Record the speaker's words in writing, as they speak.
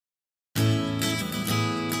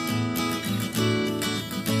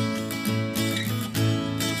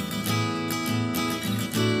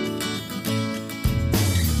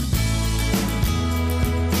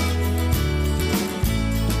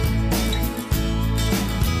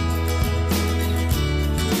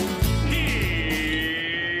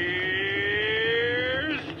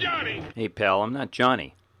Hey, pal, I'm not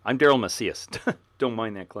Johnny. I'm Daryl Macias. Don't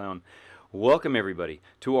mind that clown. Welcome, everybody,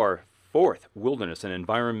 to our fourth Wilderness and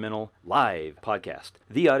Environmental Live podcast,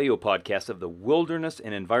 the audio podcast of the Wilderness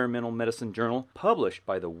and Environmental Medicine Journal, published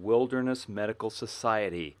by the Wilderness Medical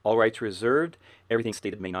Society. All rights reserved. Everything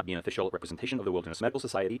stated may not be an official representation of the Wilderness Medical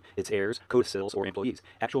Society, its heirs, codicils, or employees.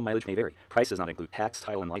 Actual mileage may vary. Price does not include tax,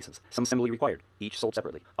 title, and license. Some assembly required. Each sold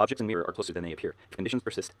separately. Objects in mirror are closer than they appear. If conditions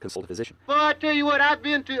persist, consult a physician. Boy, I tell you what, I've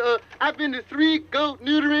been to 3 goat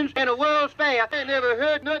neuterings and a World's Fair. I ain't never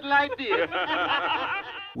heard nothing like this.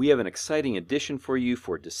 We have an exciting edition for you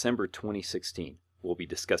for December 2016. We'll be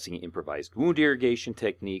discussing improvised wound irrigation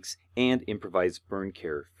techniques and improvised burn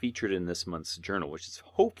care featured in this month's journal, which is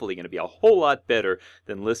hopefully going to be a whole lot better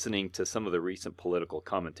than listening to some of the recent political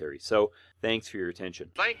commentary. So, thanks for your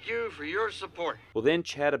attention. Thank you for your support. We'll then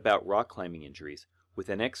chat about rock climbing injuries with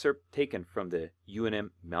an excerpt taken from the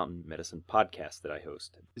UNM Mountain Medicine podcast that I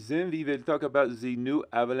host. Then we will talk about the new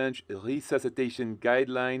avalanche resuscitation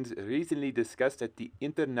guidelines recently discussed at the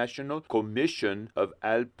International Commission of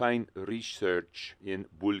Alpine Research in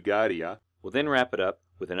Bulgaria. We'll then wrap it up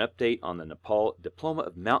with an update on the Nepal Diploma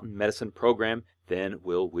of Mountain Medicine program. Then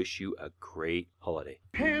we'll wish you a great holiday.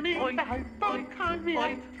 Penny died from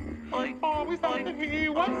convict. Always thought that he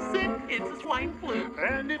was sick. It's a swine flu.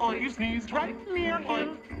 And if you sneezed right near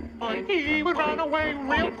him, he would run away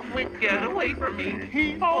real quick. Get away from me.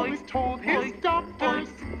 He always told his doctors,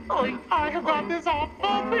 I have got this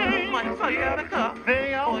awful thing. My sciatica.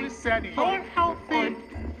 They always said you're healthy.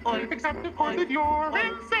 Except of course that you're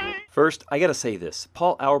insane. First, I gotta say this.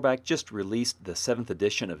 Paul Auerbach just released the 7th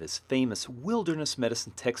edition of his famous Wilderness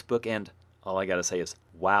Medicine textbook, and all I gotta say is,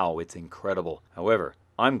 wow, it's incredible. However,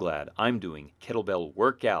 I'm glad I'm doing kettlebell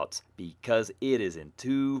workouts because it is in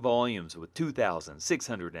 2 volumes with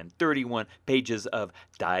 2,631 pages of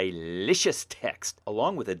delicious text,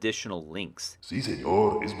 along with additional links. Sí,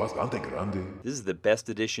 señor, es bastante grande. This is the best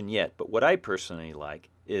edition yet, but what I personally like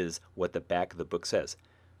is what the back of the book says.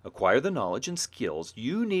 Acquire the knowledge and skills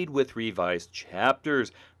you need with revised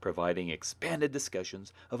chapters, providing expanded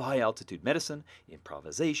discussions of high-altitude medicine,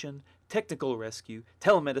 improvisation, technical rescue,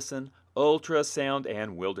 telemedicine, ultrasound,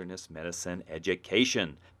 and wilderness medicine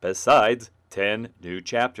education, besides 10 new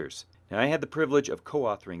chapters. Now, I had the privilege of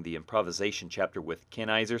co-authoring the improvisation chapter with Ken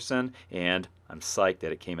Iserson, and I'm psyched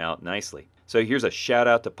that it came out nicely. So here's a shout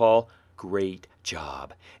out to Paul. Great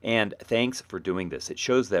job. And thanks for doing this. It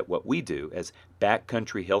shows that what we do as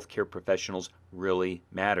backcountry healthcare professionals really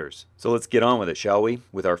matters. So let's get on with it, shall we?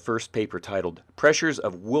 With our first paper titled, Pressures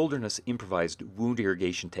of Wilderness Improvised Wound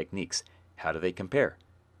Irrigation Techniques. How do they compare?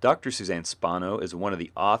 Dr. Suzanne Spano is one of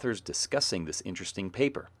the authors discussing this interesting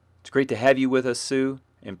paper. It's great to have you with us, Sue,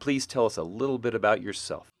 and please tell us a little bit about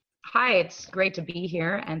yourself. Hi, it's great to be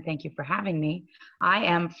here, and thank you for having me. I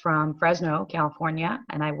am from Fresno, California,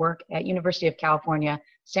 and I work at University of California,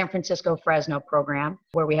 San Francisco Fresno program,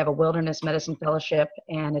 where we have a wilderness medicine fellowship,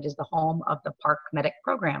 and it is the home of the Park Medic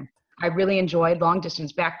program. I really enjoyed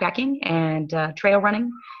long-distance backpacking and trail running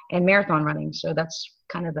and marathon running, so that's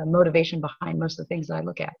kind of the motivation behind most of the things that I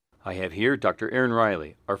look at. I have here Dr. Aaron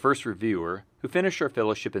Riley, our first reviewer, who finished our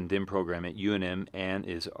fellowship in DIM program at UNM and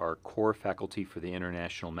is our core faculty for the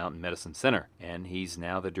International Mountain Medicine Center. And he's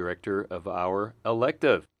now the director of our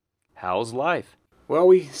elective. How's life? Well,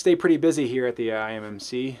 we stay pretty busy here at the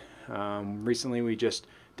IMMC. Recently, we just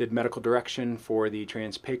did medical direction for the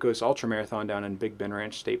Trans-Pecos Ultramarathon down in Big Bend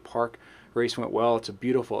Ranch State Park. Race went well. It's a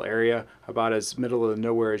beautiful area, about as middle of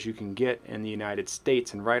nowhere as you can get in the United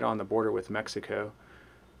States and right on the border with Mexico.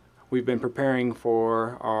 We've been preparing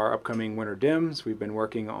for our upcoming winter DIMs. We've been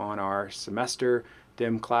working on our semester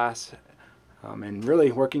DIM class and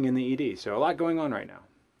really working in the ED. So a lot going on right now.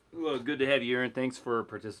 Well, good to have you, Aaron. Thanks for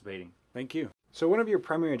participating. Thank you. So one of your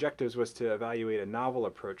primary objectives was to evaluate a novel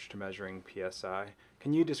approach to measuring PSI.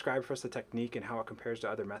 Can you describe for us the technique and how it compares to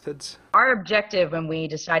other methods? Our objective when we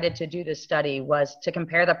decided to do this study was to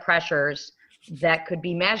compare the pressures that could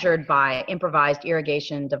be measured by improvised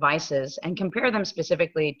irrigation devices and compare them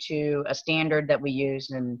specifically to a standard that we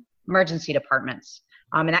use in emergency departments.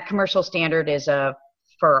 And that commercial standard is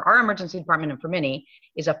for our emergency department and for many,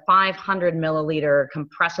 is a 500 milliliter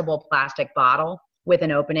compressible plastic bottle with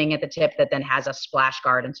an opening at the tip that then has a splash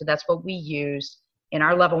guard. And so that's what we use in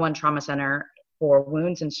our level 1 trauma center for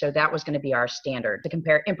wounds. And so that was going to be our standard to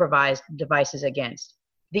compare improvised devices against.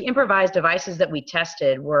 The improvised devices that we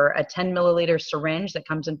tested were a 10 milliliter syringe that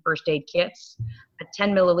comes in first aid kits, a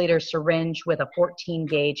 10 milliliter syringe with a 14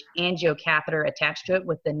 gauge angiocatheter attached to it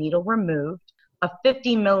with the needle removed, a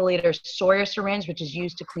 50 milliliter Sawyer syringe, which is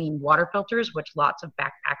used to clean water filters, which lots of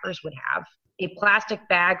backpackers would have, a plastic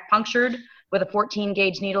bag punctured with a 14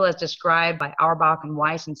 gauge needle as described by Auerbach and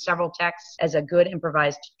Weiss in several texts as a good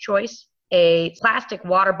improvised choice. A plastic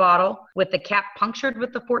water bottle with the cap punctured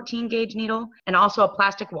with the 14 gauge needle, and also a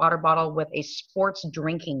plastic water bottle with a sports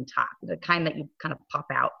drinking top, the kind that you kind of pop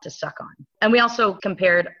out to suck on. And we also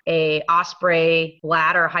compared a Osprey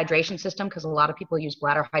bladder hydration system, because a lot of people use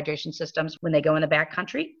bladder hydration systems when they go in the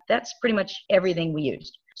backcountry. That's pretty much everything we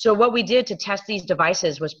used. So what we did to test these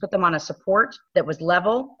devices was put them on a support that was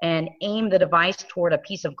level and aim the device toward a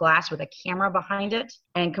piece of glass with a camera behind it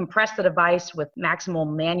and compress the device with maximal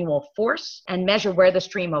manual force and measure where the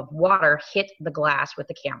stream of water hit the glass with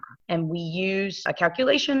the camera. And we use a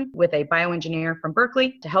calculation with a bioengineer from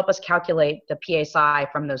Berkeley to help us calculate the PSI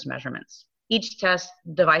from those measurements. Each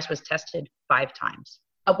device was tested 5 times.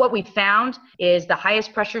 What we found is the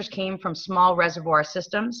highest pressures came from small reservoir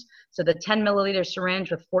systems. So the 10 milliliter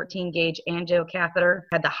syringe with 14 gauge angiocatheter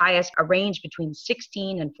had the highest, a range between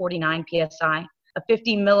 16 and 49 PSI. A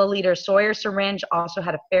 50 milliliter Sawyer syringe also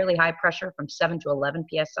had a fairly high pressure from 7 to 11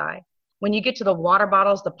 PSI. When you get to the water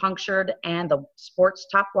bottles, the punctured and the sports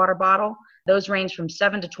top water bottle, those range from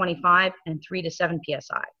 7 to 25 and 3 to 7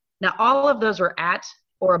 PSI. Now, all of those were at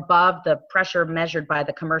or above the pressure measured by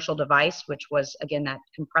the commercial device, which was, again, that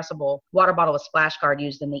compressible water bottle with splash guard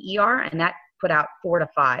used in the ER, and that put out 4 to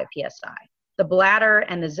 5 PSI. The bladder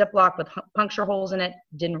and the Ziploc with puncture holes in it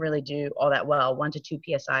didn't really do all that well, 1 to 2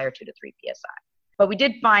 PSI or 2 to 3 PSI. But we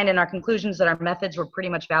did find in our conclusions that our methods were pretty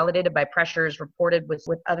much validated by pressures reported with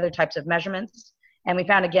other types of measurements. And we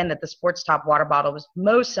found, again, that the sports top water bottle was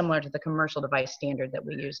most similar to the commercial device standard that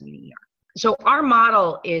we use in the ER. So our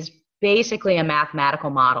model is basically a mathematical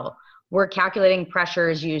model. We're calculating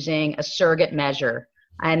pressures using a surrogate measure.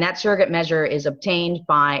 And that surrogate measure is obtained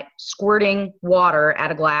by squirting water at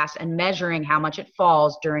a glass and measuring how much it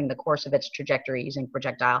falls during the course of its trajectory using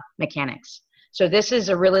projectile mechanics. So this is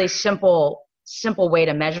a really simple way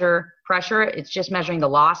to measure pressure. It's just measuring the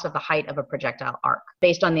loss of the height of a projectile arc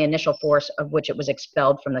based on the initial force of which it was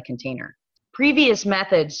expelled from the container. Previous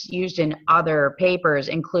methods used in other papers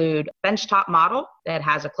include benchtop model that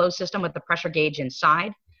has a closed system with the pressure gauge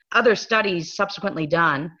inside. Other studies subsequently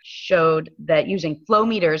done showed that using flow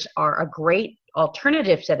meters are a great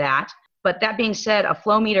alternative to that. But that being said, a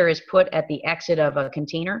flow meter is put at the exit of a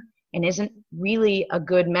container and isn't really a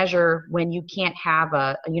good measure when you can't have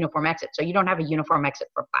a uniform exit. So you don't have a uniform exit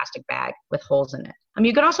for a plastic bag with holes in it.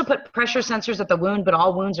 You could also put pressure sensors at the wound, but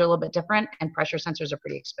all wounds are a little bit different and pressure sensors are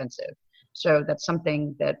pretty expensive. So that's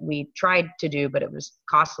something that we tried to do, but it was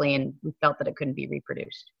costly and we felt that it couldn't be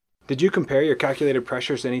reproduced. Did you compare your calculated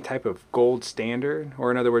pressures to any type of gold standard?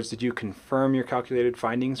 Or in other words, did you confirm your calculated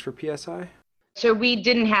findings for PSI? So we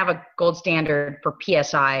didn't have a gold standard for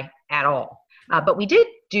PSI at all. But we did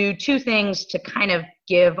do 2 things to kind of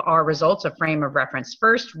give our results a frame of reference.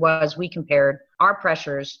 First was we compared our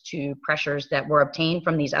pressures to pressures that were obtained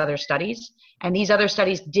from these other studies. And these other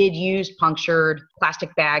studies did use punctured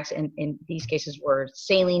plastic bags, and in these cases were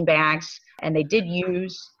saline bags, and they did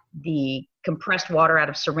use the compressed water out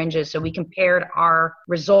of syringes. So we compared our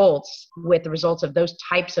results with the results of those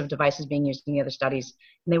types of devices being used in the other studies,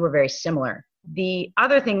 and they were very similar. The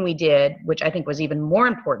other thing we did, which I think was even more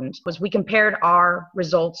important, was we compared our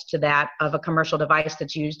results to that of a commercial device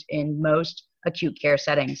that's used in most acute care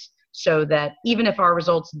settings, so that even if our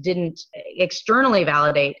results didn't externally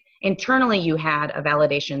validate, internally you had a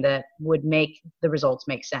validation that would make the results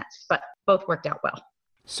make sense. But both worked out well.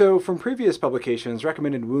 So from previous publications,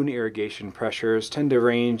 recommended wound irrigation pressures tend to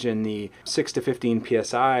range in the 6 to 15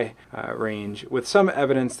 PSI range, with some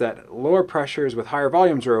evidence that lower pressures with higher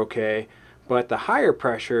volumes are okay, but the higher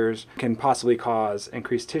pressures can possibly cause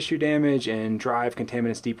increased tissue damage and drive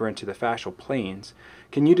contaminants deeper into the fascial planes.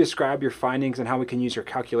 Can you describe your findings and how we can use your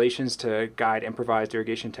calculations to guide improvised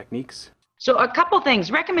irrigation techniques? So a couple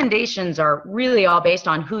things. Recommendations are really all based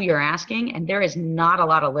on who you're asking, and there is not a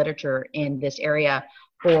lot of literature in this area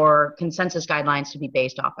for consensus guidelines to be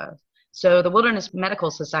based off of. So the Wilderness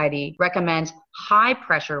Medical Society recommends high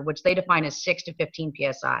pressure, which they define as 6 to 15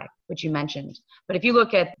 PSI, which you mentioned. But if you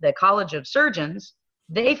look at the College of Surgeons,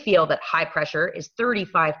 they feel that high pressure is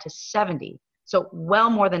 35 to 70. So well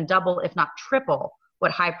more than double, if not triple,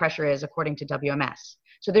 what high pressure is according to WMS.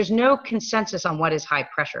 So there's no consensus on what is high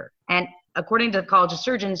pressure. And according to the College of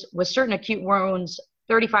Surgeons, with certain acute wounds,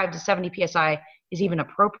 35 to 70 PSI is even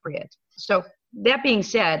appropriate. So that being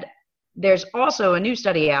said, there's also a new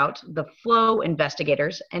study out, the Flow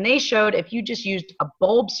investigators, and they showed if you just used a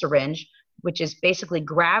bulb syringe, which is basically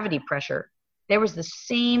gravity pressure, there was the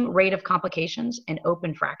same rate of complications and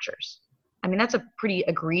open fractures. I mean, that's a pretty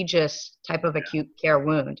egregious type of acute care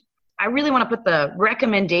wound. I really want to put the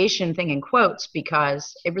recommendation thing in quotes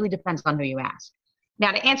because it really depends on who you ask.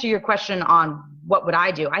 Now, to answer your question on what would I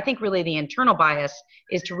do, I think really the internal bias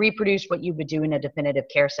is to reproduce what you would do in a definitive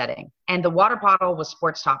care setting. And the water bottle with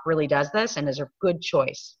Sports Top really does this and is a good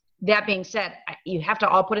choice. That being said, you have to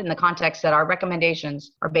all put it in the context that our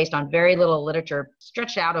recommendations are based on very little literature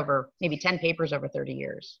stretched out over maybe 10 papers over 30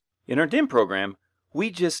 years. In our DIM program, we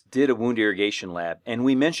just did a wound irrigation lab, and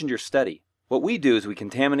we mentioned your study. What we do is we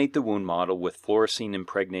contaminate the wound model with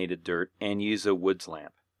fluorescein-impregnated dirt and use a Woods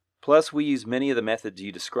lamp. Plus, we use many of the methods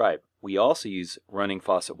you described. We also use running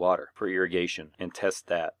faucet water for irrigation and test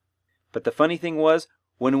that. But the funny thing was,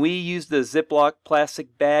 when we used the Ziploc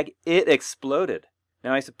plastic bag, it exploded.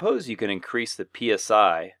 Now, I suppose you can increase the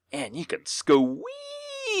PSI, and you can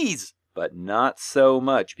squeeze, but not so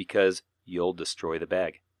much because you'll destroy the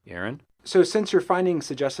bag. Aaron? So since your findings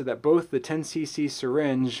suggested that both the 10cc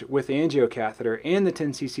syringe with the angiocatheter and the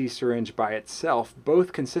 10cc syringe by itself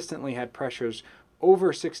both consistently had pressures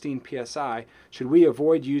over 16 psi, should we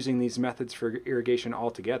avoid using these methods for irrigation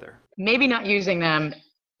altogether? Maybe not using them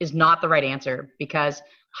is not the right answer because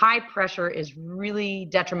high pressure is really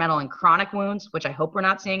detrimental in chronic wounds, which I hope we're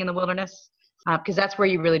not seeing in the wilderness, because that's where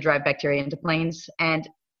you really drive bacteria into planes. And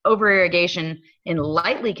over-irrigation in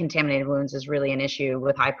lightly contaminated wounds is really an issue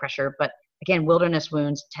with high pressure, but again, wilderness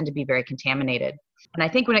wounds tend to be very contaminated. And I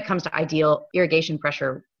think when it comes to ideal irrigation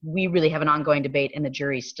pressure, we really have an ongoing debate and the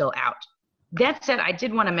jury's still out. That said, I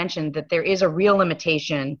did want to mention that there is a real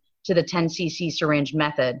limitation to the 10cc syringe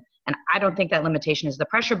method. And I don't think that limitation is the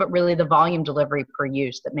pressure, but really the volume delivery per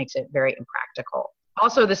use that makes it very impractical.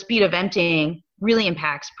 Also, the speed of emptying really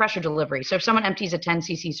impacts pressure delivery. So if someone empties a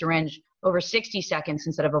 10cc syringe over 60 seconds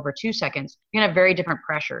instead of over 2 seconds, you're going to have very different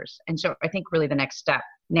pressures. And so I think really the next step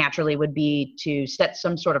naturally would be to set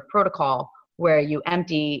some sort of protocol where you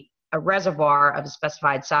empty a reservoir of a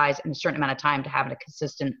specified size in a certain amount of time to have a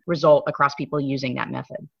consistent result across people using that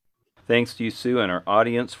method. Thanks to you, Sue, and our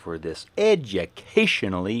audience for this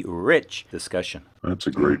educationally rich discussion. That's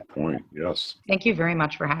a great point, yes. Thank you very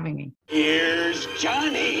much for having me. Here's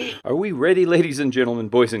Johnny. Are we ready, ladies and gentlemen,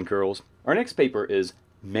 boys and girls? Our next paper is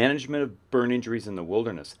Management of Burn Injuries in the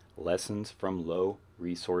Wilderness, Lessons from Low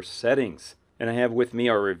Resource Settings. And I have with me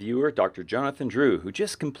our reviewer, Dr. Jonathan Drew, who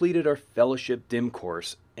just completed our fellowship DIM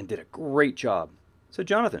course and did a great job. So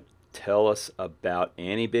Jonathan, tell us about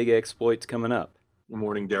any big exploits coming up. Good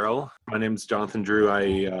morning, Daryl. My name is Jonathan Drew.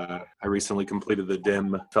 I recently completed the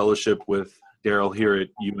DIM fellowship with Daryl here at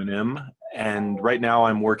UNM. And right now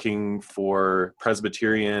I'm working for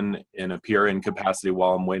Presbyterian in a PRN capacity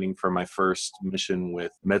while I'm waiting for my first mission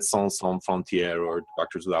with Médecins Sans Frontières, or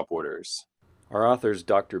Doctors Without Borders. Our authors,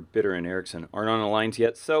 Dr. Bitter and Erickson, aren't on the lines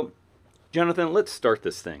yet, so Jonathan, let's start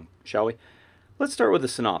this thing, shall we? Let's start with a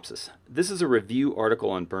synopsis. This is a review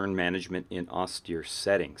article on burn management in austere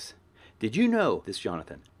settings. Did you know this,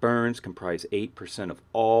 Jonathan? Burns comprise 8% of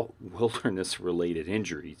all wilderness-related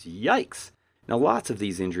injuries. Yikes! Now, lots of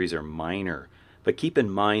these injuries are minor, but keep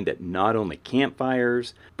in mind that not only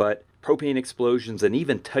campfires, but propane explosions and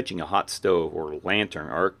even touching a hot stove or lantern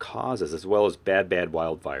are causes, as well as bad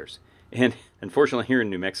wildfires. And unfortunately, here in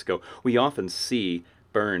New Mexico, we often see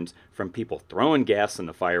burns from people throwing gas in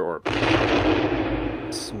the fire or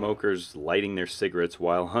smokers lighting their cigarettes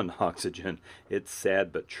while on oxygen. It's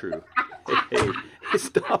sad but true. Hey,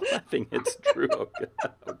 stop laughing. It's true.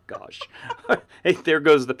 Oh gosh. Hey, there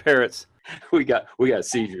goes the parrots. We got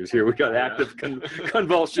seizures here. We got active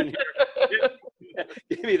convulsion here.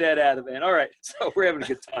 Give me that Ativan. All right, so we're having a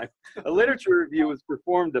good time. A literature review was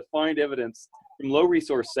performed to find evidence from low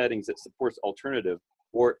resource settings that supports alternative,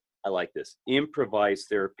 or I like this, improvised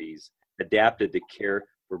therapies adapted to care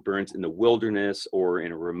for burns in the wilderness or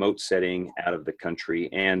in a remote setting out of the country.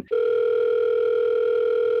 And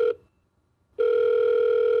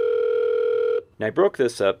I broke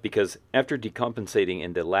this up because after decompensating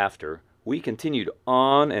into laughter, we continued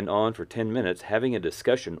on and on for 10 minutes having a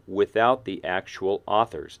discussion without the actual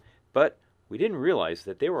authors. But we didn't realize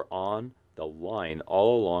that they were on the line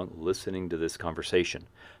all along listening to this conversation.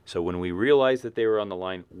 So when we realized that they were on the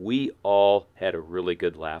line, we all had a really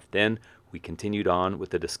good laugh. Then we continued on with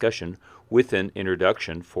the discussion with an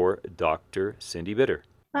introduction for Dr. Cindy Bitter.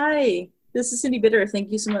 Hi, this is Cindy Bitter.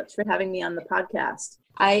 Thank you so much for having me on the podcast.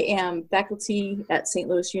 I am faculty at St.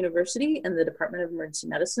 Louis University in the Department of Emergency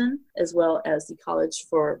Medicine, as well as the College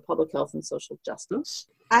for Public Health and Social Justice.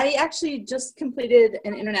 I actually just completed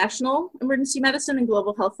an International Emergency Medicine and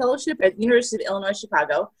Global Health Fellowship at the University of Illinois,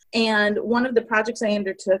 Chicago. And one of the projects I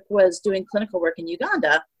undertook was doing clinical work in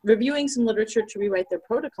Uganda, reviewing some literature to rewrite their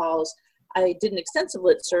protocols I did an extensive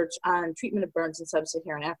lit search on treatment of burns in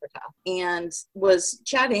sub-Saharan Africa and was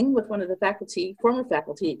chatting with one of the faculty, former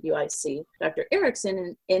faculty at UIC, Dr.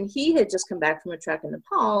 Erickson, and he had just come back from a trek in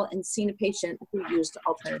Nepal and seen a patient who used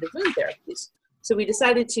alternative wound therapies. So we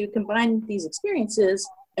decided to combine these experiences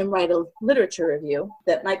and write a literature review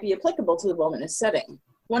that might be applicable to the wilderness setting.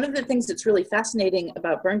 One of the things that's really fascinating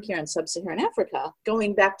about burn care in sub-Saharan Africa,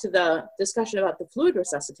 going back to the discussion about the fluid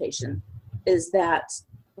resuscitation, is that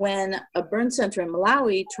when a burn center in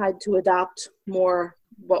Malawi tried to adopt more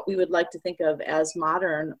what we would like to think of as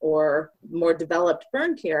modern or more developed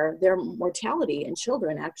burn care, their mortality in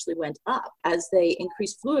children actually went up as they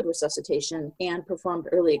increased fluid resuscitation and performed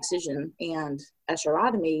early excision and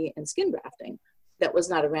escherotomy and skin grafting. That was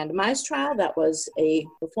not a randomized trial, that was a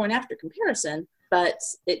before and after comparison, but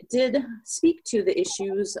it did speak to the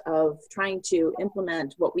issues of trying to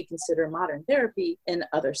implement what we consider modern therapy in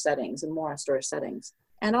other settings, in more austere settings.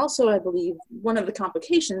 And also, I believe one of the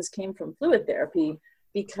complications came from fluid therapy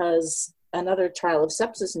because another trial of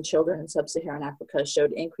sepsis in children in sub-Saharan Africa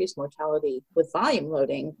showed increased mortality with volume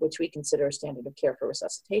loading, which we consider a standard of care for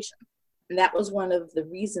resuscitation. And that was one of the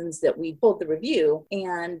reasons that we pulled the review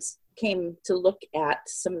and came to look at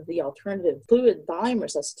some of the alternative fluid volume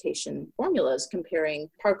resuscitation formulas, comparing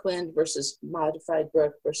Parkland versus modified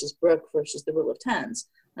Brook versus the rule of tens.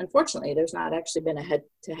 Unfortunately, there's not actually been a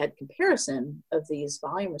head-to-head comparison of these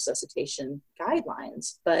volume resuscitation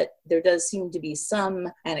guidelines, but there does seem to be some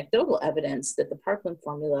anecdotal evidence that the Parkland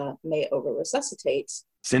formula may over-resuscitate.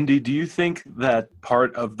 Cindy, do you think that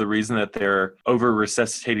part of the reason that they're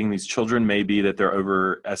over-resuscitating these children may be that they're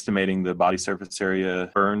overestimating the body surface area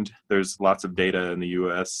burned? There's lots of data in the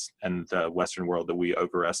U.S. and the Western world that we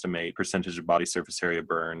overestimate percentage of body surface area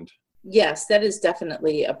burned. Yes, that is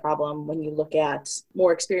definitely a problem when you look at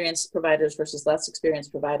more experienced providers versus less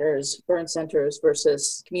experienced providers, burn centers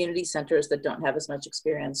versus community centers that don't have as much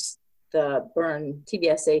experience. The burn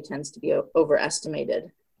TBSA tends to be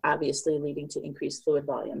overestimated, obviously leading to increased fluid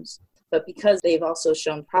volumes. But because they've also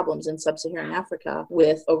shown problems in sub-Saharan Africa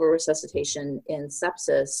with over-resuscitation in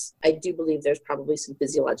sepsis, I do believe there's probably some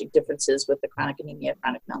physiologic differences with the chronic anemia,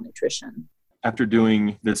 chronic malnutrition. After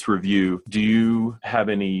doing this review, do you have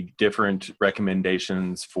any different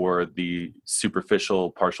recommendations for the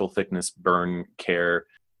superficial partial thickness burn care,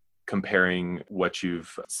 comparing what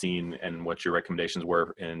you've seen and what your recommendations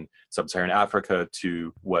were in sub-Saharan Africa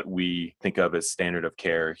to what we think of as standard of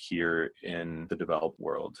care here in the developed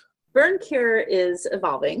world? Burn care is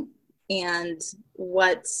evolving. And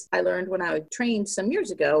what I learned when I trained some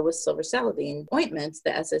years ago was silversaline ointment,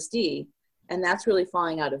 the SSD. And that's really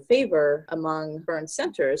falling out of favor among burn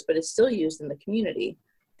centers, but it's still used in the community.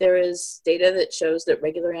 There is data that shows that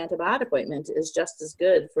regular antibiotic ointment is just as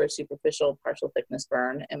good for a superficial partial thickness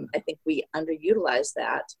burn. And I think we underutilize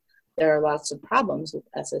that. There are lots of problems with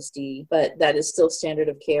SSD, but that is still standard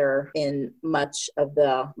of care in much of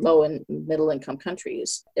the low and middle income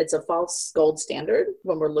countries. It's a false gold standard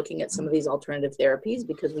when we're looking at some of these alternative therapies,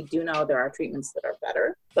 because we do know there are treatments that are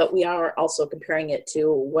better, but we are also comparing it to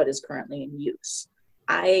what is currently in use.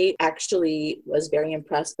 I actually was very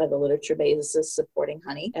impressed by the literature basis supporting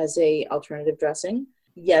honey as a alternative dressing.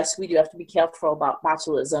 Yes, we do have to be careful about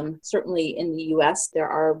botulism. Certainly in the US, there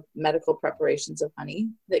are medical preparations of honey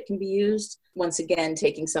that can be used. Once again,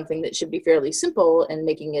 taking something that should be fairly simple and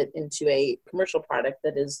making it into a commercial product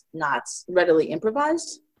that is not readily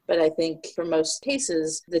improvised. But I think for most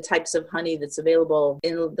cases, the types of honey that's available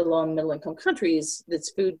in the low and middle income countries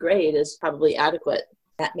that's food grade is probably adequate.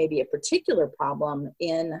 That may be a particular problem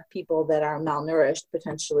in people that are malnourished,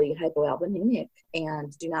 potentially hypoalbuminemic,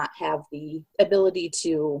 and do not have the ability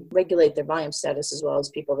to regulate their volume status as well as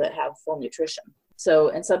people that have full nutrition. So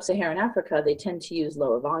in sub-Saharan Africa, they tend to use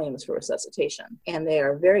lower volumes for resuscitation, and they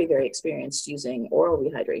are very, very experienced using oral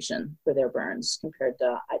rehydration for their burns compared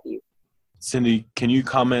to IV. Cindy, can you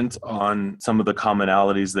comment on some of the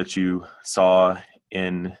commonalities that you saw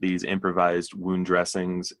in these improvised wound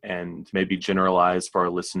dressings, and maybe generalize for our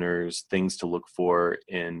listeners things to look for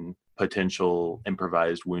in potential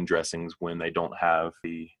improvised wound dressings when they don't have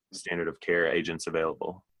the standard of care agents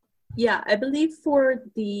available? Yeah, I believe for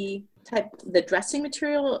the dressing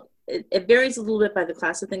material, it varies a little bit by the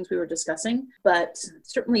class of things we were discussing, but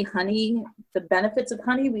certainly honey, the benefits of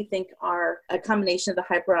honey we think are a combination of the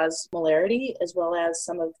hyperosmolarity as well as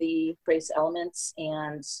some of the trace elements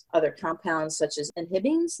and other compounds such as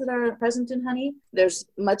inhibins that are present in honey. There's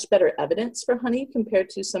much better evidence for honey compared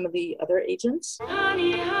to some of the other agents.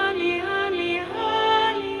 Honey, honey, honey,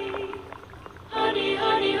 honey, honey,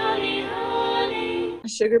 honey, honey, honey.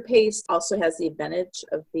 Sugar paste also has the advantage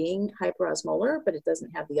of being hyperosmolar, but it doesn't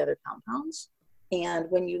have the other compounds. And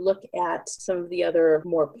when you look at some of the other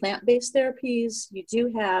more plant-based therapies, you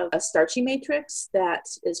do have a starchy matrix that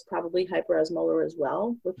is probably hyperosmolar as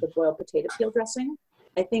well with the boiled potato peel dressing.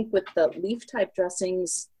 I think with the leaf type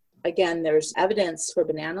dressings, again, there's evidence for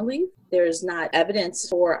banana leaf. There's not evidence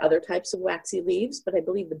for other types of waxy leaves, but I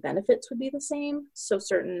believe the benefits would be the same. So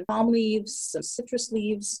certain palm leaves, some citrus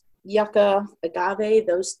leaves, yucca, agave,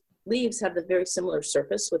 those leaves have the very similar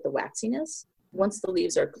surface with the waxiness. Once the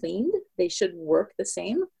leaves are cleaned, they should work the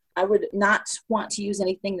same. I would not want to use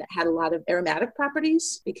anything that had a lot of aromatic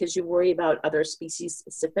properties because you worry about other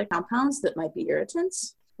species-specific compounds that might be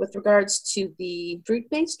irritants. With regards to the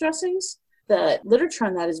fruit-based dressings, the literature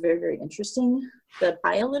on that is very, very interesting. The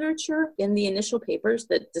papaya literature in the initial papers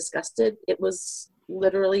that discussed it, it was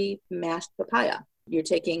literally mashed papaya. You're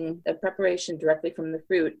taking a preparation directly from the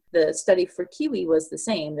fruit. The study for kiwi was the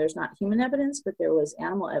same. There's not human evidence, but there was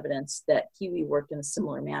animal evidence that kiwi worked in a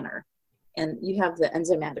similar manner. And you have the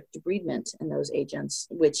enzymatic debridement in those agents,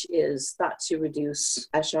 which is thought to reduce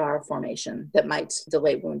eschar formation that might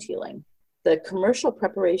delay wound healing. The commercial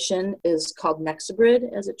preparation is called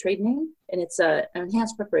Nexibrid as a trade name, and it's an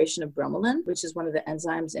enhanced preparation of bromelain, which is one of the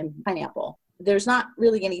enzymes in pineapple. There's not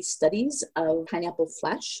really any studies of pineapple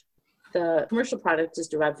flesh. The commercial product is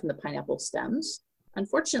derived from the pineapple stems.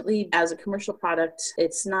 Unfortunately, as a commercial product,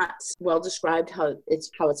 it's not well described how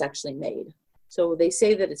it's actually made. So they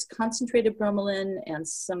say that it's concentrated bromelain and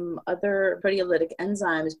some other proteolytic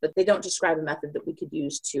enzymes, but they don't describe a method that we could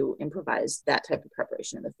use to improvise that type of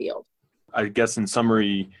preparation in the field. I guess in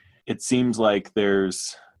summary, it seems like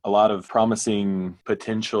there's a lot of promising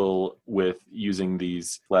potential with using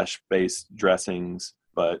these flesh-based dressings,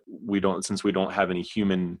 but since we don't have any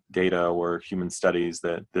human data or human studies,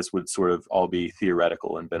 that this would sort of all be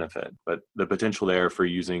theoretical and benefit. But the potential there for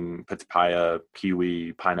using papaya,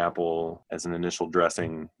 kiwi, pineapple as an initial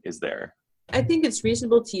dressing is there. I think it's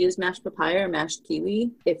reasonable to use mashed papaya or mashed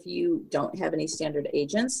kiwi if you don't have any standard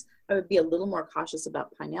agents. I would be a little more cautious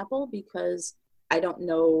about pineapple because I don't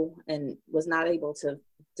know and was not able to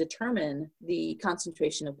determine the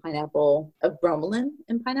concentration of bromelain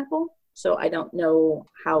in pineapple. So I don't know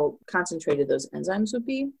how concentrated those enzymes would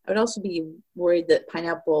be. I would also be worried that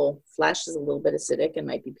pineapple flesh is a little bit acidic and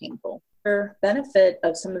might be painful. The benefit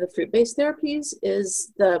of some of the fruit-based therapies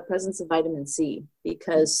is the presence of vitamin C,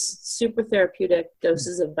 because super therapeutic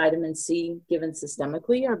doses of vitamin C given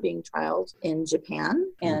systemically are being trialed in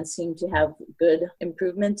Japan and seem to have good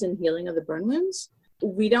improvement in healing of the burn wounds.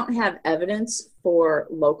 We don't have evidence for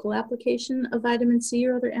local application of vitamin C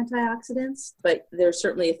or other antioxidants, but there's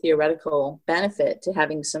certainly a theoretical benefit to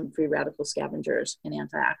having some free radical scavengers and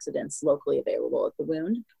antioxidants locally available at the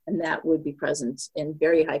wound, and that would be present in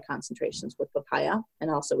very high concentrations with papaya and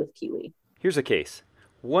also with kiwi. Here's a case.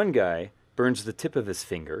 One guy burns the tip of his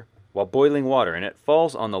finger while boiling water, and it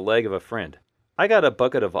falls on the leg of a friend. I got a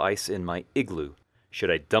bucket of ice in my igloo. Should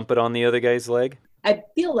I dump it on the other guy's leg? I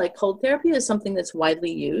feel like cold therapy is something that's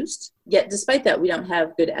widely used, yet despite that, we don't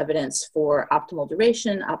have good evidence for optimal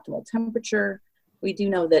duration, optimal temperature. We do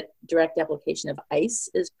know that direct application of ice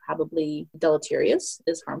is probably deleterious,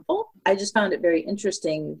 is harmful. I just found it very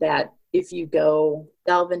interesting that if you go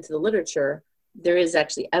delve into the literature, there is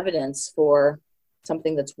actually evidence for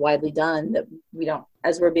something that's widely done that we don't,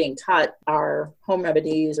 as we're being taught our home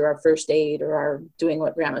remedies or our first aid or our doing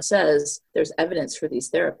what grandma says, there's evidence for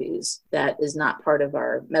these therapies that is not part of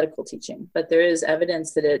our medical teaching. But there is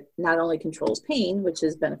evidence that it not only controls pain, which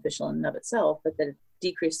is beneficial in and of itself, but that it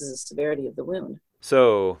decreases the severity of the wound.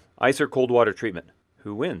 So, ice or cold water treatment?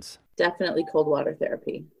 Who wins? Definitely cold water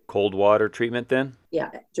therapy. Cold water treatment then?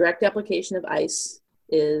 Yeah, direct application of ice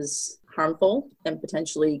is harmful and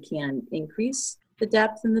potentially can increase the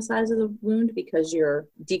depth and the size of the wound because you're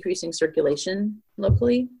decreasing circulation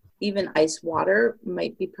locally. Even ice water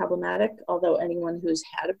might be problematic, although anyone who's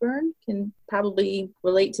had a burn can probably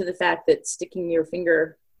relate to the fact that sticking your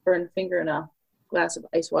burned finger in a glass of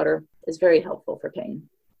ice water is very helpful for pain.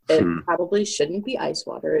 It probably shouldn't be ice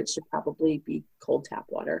water. It should probably be cold tap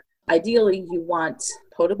water. Ideally, you want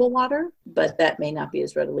potable water, but that may not be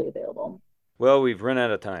as readily available. Well, we've run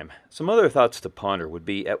out of time. Some other thoughts to ponder would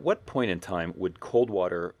be, at what point in time would cold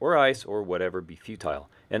water or ice or whatever be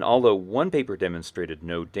futile? And although one paper demonstrated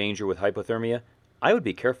no danger with hypothermia, I would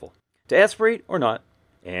be careful. To aspirate or not,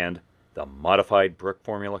 and the modified Brooke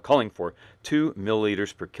formula calling for 2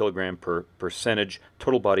 milliliters per kilogram per percentage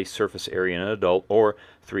total body surface area in an adult, or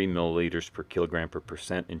 3 milliliters per kilogram per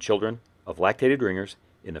percent in children of lactated ringers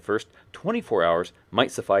in the first 24 hours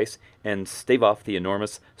might suffice and stave off the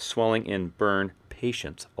enormous swelling in burn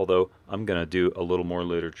patients, although I'm going to do a little more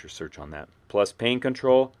literature search on that. Plus pain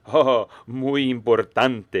control, muy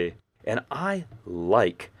importante. And I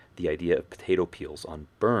like the idea of potato peels on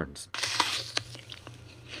burns.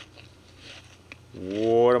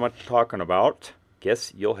 What am I talking about?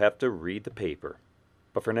 Guess you'll have to read the paper.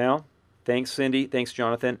 But for now, thanks Cindy, thanks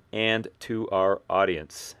Jonathan, and to our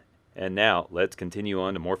audience. And now, let's continue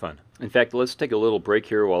on to more fun. In fact, let's take a little break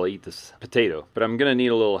here while I eat this potato. But I'm going to need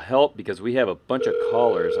a little help because we have a bunch of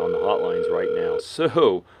callers on the hotlines right now.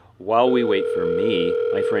 So, while we wait for me,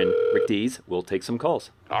 my friend Rick Dees will take some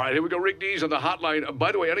calls. All right, here we go. Rick Dees on the hotline.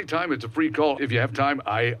 By the way, anytime it's a free call. If you have time,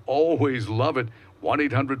 I always love it.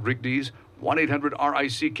 1-800-RICK-DEES,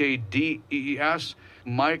 1-800-RICKDEES.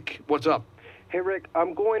 Mike, what's up? Hey, Rick,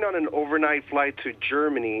 I'm going on an overnight flight to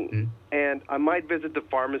Germany, and I might visit the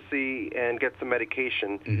pharmacy and get some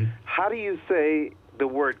medication. How do you say the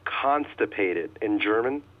word constipated in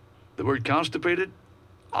German? The word constipated?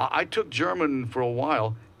 I took German for a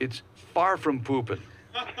while. It's far from pooping.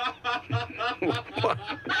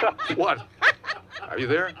 What? Are you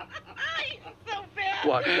there? So bad.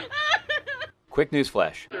 What? Quick news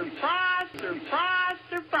flash. Surprise, surprise,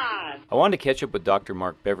 surprise. I wanted to catch up with Dr.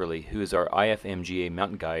 Mark Beverly, who is our IFMGA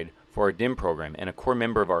mountain guide for our DIM program and a core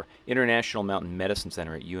member of our International Mountain Medicine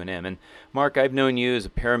Center at UNM. And Mark, I've known you as a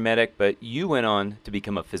paramedic, but you went on to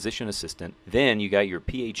become a physician assistant. Then you got your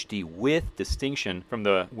PhD with distinction from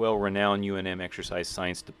the well-renowned UNM Exercise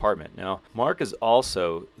Science Department. Now, Mark is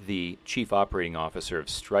also the Chief Operating Officer of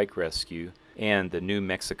Strike Rescue and the New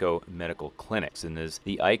Mexico Medical Clinics, and is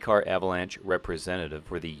the ICAR Avalanche representative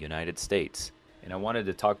for the United States. And I wanted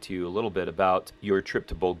to talk to you a little bit about your trip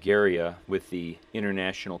to Bulgaria with the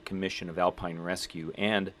International Commission of Alpine Rescue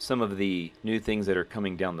and some of the new things that are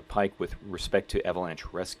coming down the pike with respect to avalanche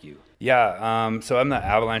rescue. Yeah, so I'm the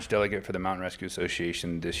avalanche delegate for the Mountain Rescue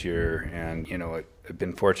Association this year, and I've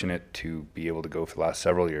been fortunate to be able to go for the last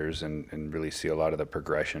several years and really see a lot of the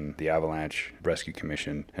progression, the Avalanche Rescue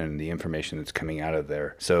Commission, and the information that's coming out of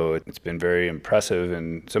there. So it's been very impressive,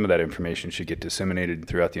 and some of that information should get disseminated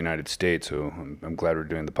throughout the United States, so I'm glad we're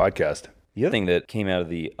doing the podcast. The other thing that came out of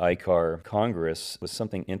the ICAR Congress was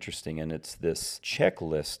something interesting, and it's this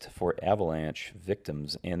checklist for avalanche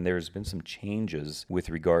victims. And there's been some changes with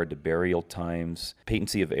regard to burial times,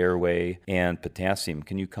 patency of airway, and potassium.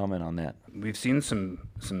 Can you comment on that? We've seen some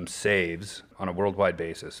saves on a worldwide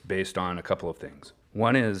basis based on a couple of things.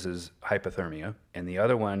 One is hypothermia, and the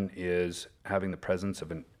other one is having the presence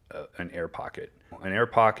of an air pocket. An air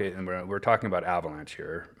pocket, and we're talking about avalanche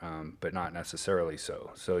here, but not necessarily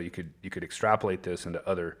so. So you could extrapolate this into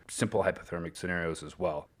other simple hypothermic scenarios as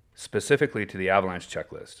well. Specifically to the avalanche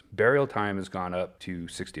checklist, burial time has gone up to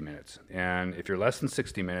 60 minutes. And if you're less than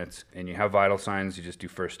 60 minutes and you have vital signs, you just do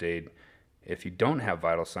first aid. If you don't have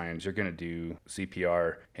vital signs, you're going to do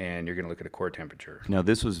CPR and you're going to look at a core temperature. Now,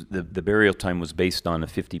 this was the burial time was based on a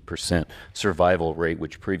 50% survival rate,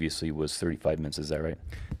 which previously was 35 minutes. Is that right?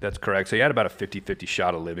 That's correct. So you had about a 50-50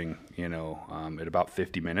 shot of living, at about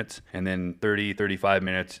 50 minutes. And then 35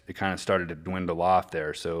 minutes, it kind of started to dwindle off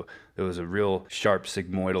there. So there was a real sharp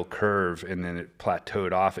sigmoidal curve, and then it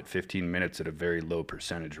plateaued off at 15 minutes at a very low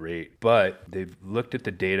percentage rate. But they've looked at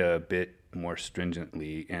the data a bit more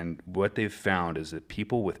stringently, and what they've found is that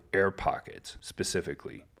people with air pockets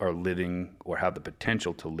specifically are living or have the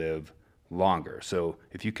potential to live longer. So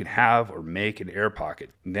if you can have or make an air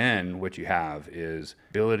pocket, then what you have is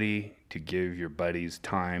ability to give your buddies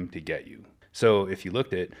time to get you. So if you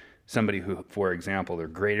looked at somebody who, for example, they're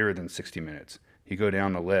greater than 60 minutes, you go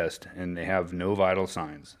down the list and they have no vital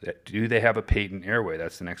signs. Do they have a patent airway?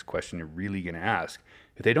 That's the next question you're really going to ask.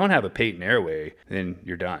 If they don't have a patent airway, then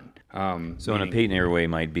you're done. So a patent airway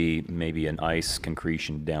might be maybe an ice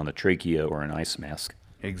concretion down the trachea or an ice mask.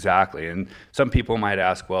 Exactly. And some people might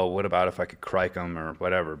ask, well, what about if I could crike them or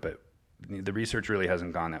whatever? But the research really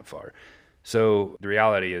hasn't gone that far. So the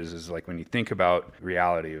reality is like when you think about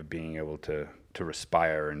reality of being able to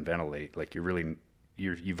respire and ventilate, like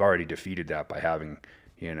you've already defeated that by having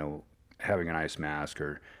an ice mask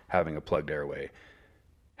or having a plugged airway.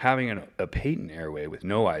 Having a patent airway with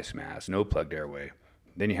no ice mask, no plugged airway,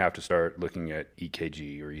 then you have to start looking at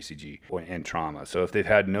EKG or ECG and trauma. So if they've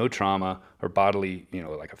had no trauma or bodily,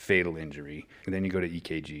 like a fatal injury, then you go to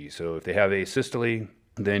EKG. So if they have asystole,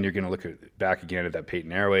 then you're going to look back again at that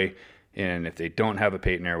patent airway. And if they don't have a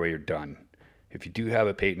patent airway, you're done. If you do have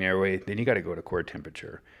a patent airway, then you got to go to core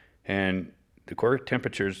temperature. And the core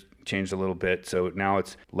temperature's changed a little bit. So now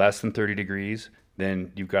it's less than 30 degrees.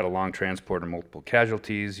 Then you've got a long transport or multiple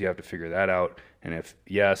casualties. You have to figure that out. And if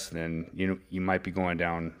yes, then you might be going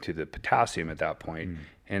down to the potassium at that point.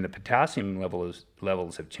 And the potassium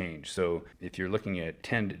levels have changed. So if you're looking at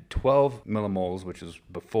 10 to 12 millimoles, which is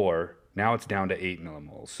before, Now it's down to 8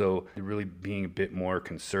 millimoles. So they're really being a bit more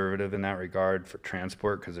conservative in that regard for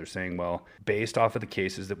transport, because they're saying, well, based off of the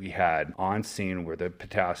cases that we had on scene where the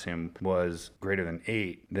potassium was greater than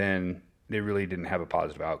 8, then they really didn't have a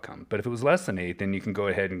positive outcome. But if it was less than 8, then you can go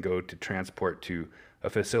ahead and go to transport to a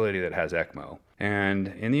facility that has ECMO. And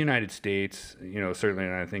in the United States, certainly,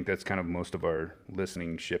 and I think that's kind of most of our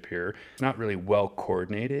listening ship here, it's not really well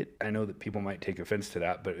coordinated. I know that people might take offense to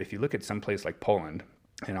that, but if you look at some place like Poland,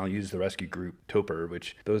 and I'll use the rescue group Toper,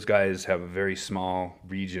 which those guys have a very small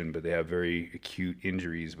region, but they have very acute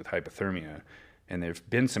injuries with hypothermia. And there've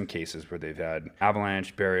been some cases where they've had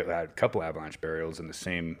a couple avalanche burials in the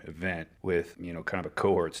same event with, kind of a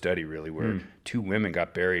cohort study really, where 2 women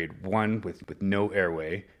got buried, one with no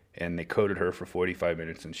airway, and they coded her for 45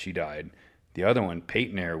 minutes and she died. The other one,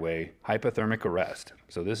 patent airway, hypothermic arrest.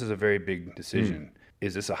 So this is a very big decision.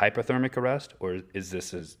 Is this a hypothermic arrest, or is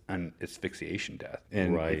this an asphyxiation death?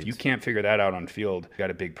 And if you can't figure that out on field, you've got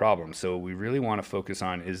a big problem. So we really want to focus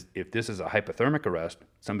on is if this is a hypothermic arrest,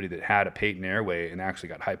 somebody that had a patent airway and actually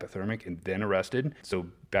got hypothermic and then arrested. So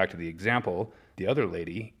back to the example, the other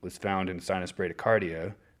lady was found in sinus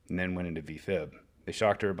bradycardia and then went into VFib. They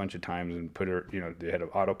shocked her a bunch of times and put her, they had an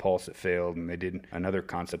auto pulse that failed, and they did another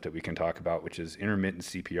concept that we can talk about, which is intermittent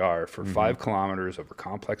CPR for 5 kilometers over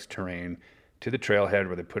complex terrain to the trailhead,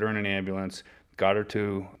 where they put her in an ambulance, got her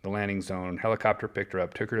to the landing zone, helicopter picked her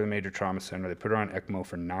up, took her to the major trauma center. They put her on ECMO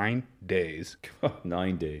for 9 days.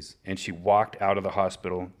 9 days. And she walked out of the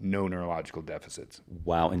hospital, no neurological deficits.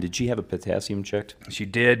 Wow. And did she have a potassium checked? She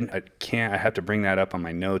did. I have to bring that up on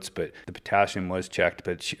my notes, but the potassium was checked,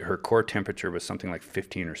 but her core temperature was something like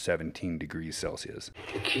 15 or 17 degrees Celsius.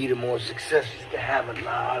 The key to more success is to have a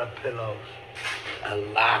lot of pillows. A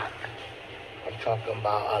lot. I'm talking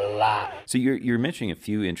about a lot. So you're mentioning a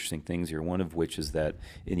few interesting things here, one of which is that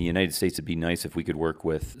in the United States it'd be nice if we could work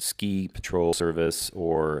with ski patrol service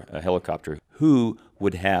or a helicopter who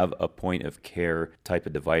would have a point of care type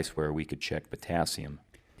of device where we could check potassium.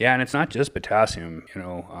 Yeah, and it's not just potassium.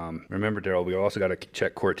 Remember, Daryl, we also got to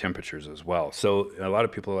check core temperatures as well. So a lot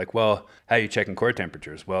of people are like, well, how are you checking core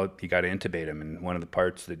temperatures? Well, you got to intubate them. And one of the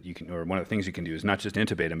parts that you can, or one of the things you can do is not just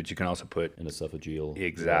intubate them, but you can also put an esophageal.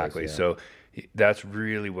 Exactly. Device, yeah. So that's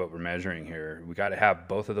really what we're measuring here. We got to have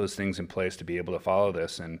both of those things in place to be able to follow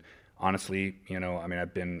this. And honestly,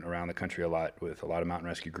 I've been around the country a lot with a lot of mountain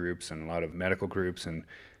rescue groups and a lot of medical groups and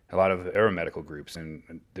a lot of aeromedical groups,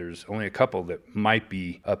 and there's only a couple that might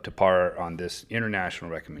be up to par on this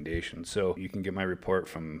international recommendation. So you can get my report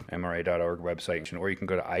from MRA.org website, or you can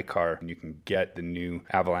go to ICAR and you can get the new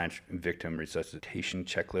avalanche victim resuscitation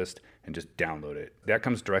checklist and just download it. That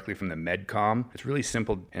comes directly from the MedCom. It's really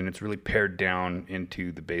simple, and it's really pared down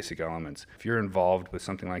into the basic elements. If you're involved with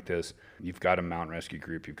something like this, you've got a mountain rescue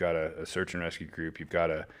group, you've got a search and rescue group, you've got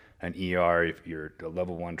an ER, if you're a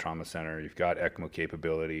level 1 trauma center, you've got ECMO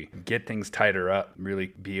capability. Get things tighter up,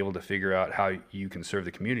 really be able to figure out how you can serve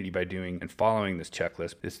the community by doing and following this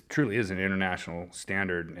checklist. This truly is an international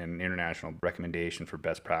standard and an international recommendation for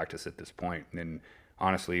best practice at this point. And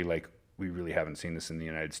honestly, we really haven't seen this in the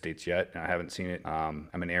United States yet. I haven't seen it. I'm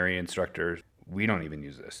an area instructor. We don't even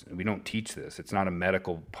use this. We don't teach this. It's not a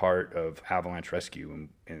medical part of avalanche rescue,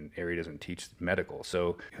 and area doesn't teach medical.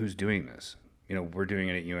 So who's doing this? We're doing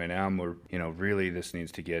it at UNM. Really this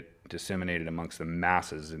needs to get disseminated amongst the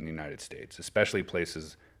masses in the United States, especially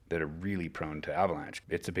places that are really prone to avalanche.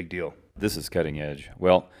 It's a big deal. This is cutting edge.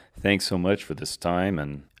 Well, thanks so much for this time,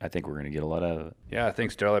 and I think we're going to get a lot out of it. Yeah,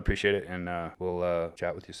 thanks, Daryl. I appreciate it, and we'll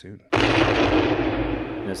chat with you soon.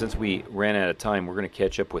 Now, since we ran out of time, we're going to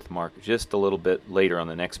catch up with Mark just a little bit later on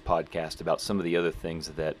the next podcast about some of the other things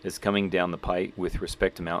that is coming down the pipe with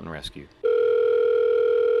respect to mountain rescue.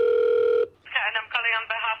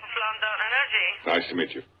 Nice to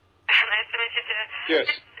meet you. Nice to meet you too. Yes.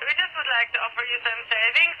 We just would like to offer you some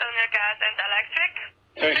savings on your gas and electric.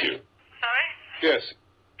 Thank you. Sorry? Yes.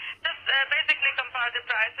 Just basically compare the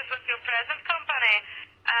prices with your present company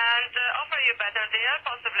and offer you better deal,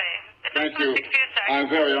 possibly. Thank you. I'm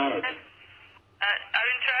very honored. Are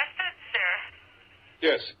you interested, sir?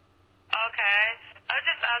 Yes. Okay. I'll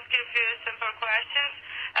just ask you a few simple questions.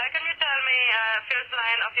 Can you tell me first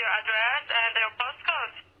line of your address and your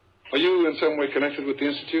postcode? Are you in some way connected with the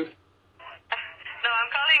Institute? No, I'm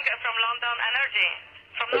calling from London Energy,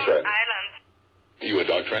 from That's North right. Island. Are you a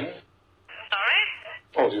dog trainer? Sorry?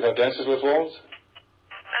 Oh, do you have dances with wolves?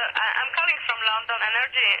 I'm calling from London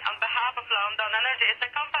Energy on behalf of London Energy. It's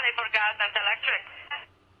a company for gas and electric.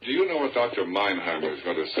 Do you know what Dr. Meinheimer is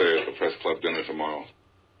going to say at the press club dinner tomorrow?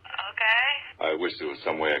 Okay. I wish there was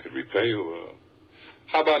some way I could repay you.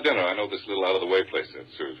 How about dinner? I know this little out-of-the-way place that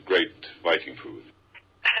serves great Viking food.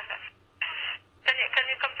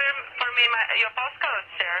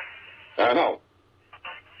 I know.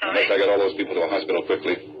 Unless I get all those people to a hospital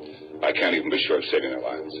quickly, I can't even be sure of saving their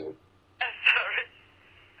lives. Sorry.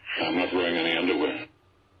 I'm not wearing any underwear.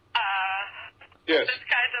 Yes. It's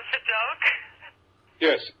kind of a joke.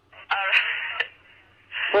 Yes.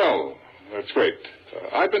 Well, that's great.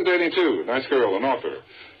 I've been dating, too. Nice girl, an author.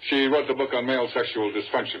 She wrote the book on male sexual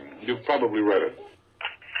dysfunction. You've probably read it.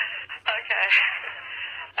 Okay.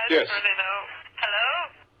 I Yes. don't really know. Hello?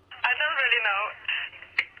 I don't really know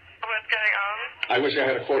what's going on. I wish I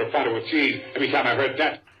had a quarter pounder with cheese every time I heard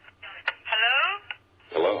that. Hello?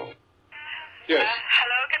 Hello? Yes.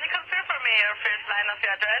 Hello, can you confirm for me your first line of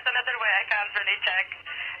your address? Another way I can't really check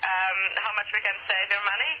how much we can save your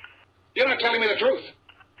money. You're not telling me the truth.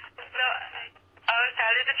 No, I'll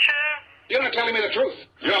tell you the truth. You're not telling me the truth.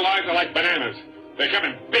 Your lies are like bananas. They come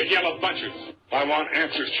in big yellow bunches. I want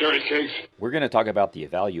answers, cherry cakes. We're going to talk about the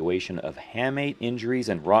evaluation of hamate injuries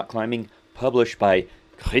and rock climbing published by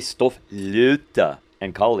Christophe Lütte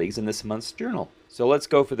and colleagues in this month's journal. So let's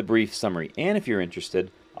go for the brief summary. And if you're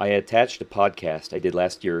interested, I attached a podcast I did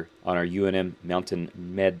last year on our UNM Mountain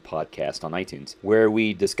Med podcast on iTunes, where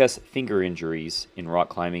we discuss finger injuries in rock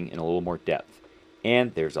climbing in a little more depth.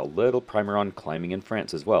 And there's a little primer on climbing in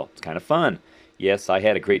France as well. It's kind of fun. Yes, I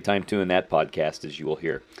had a great time doing that podcast, as you will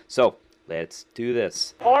hear. So, let's do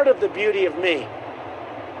this. Part of the beauty of me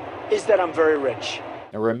is that I'm very rich.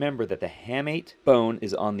 Now remember that the hamate bone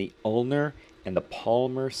is on the ulnar and the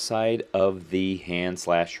palmar side of the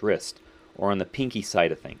hand/wrist, or on the pinky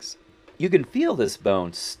side of things. You can feel this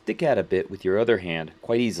bone stick out a bit with your other hand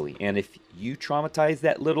quite easily, and if you traumatize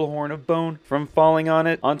that little horn of bone from falling on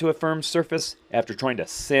it onto a firm surface after trying to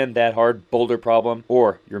send that hard boulder problem,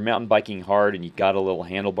 or you're mountain biking hard and you got a little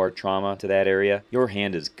handlebar trauma to that area, your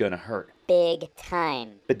hand is gonna hurt. Big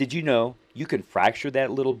time. But did you know you can fracture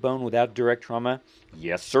that little bone without direct trauma?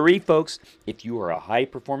 Yes sirree, folks. If you are a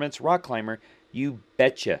high-performance rock climber, you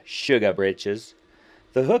betcha, sugar britches.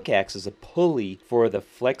 The hook acts as a pulley for the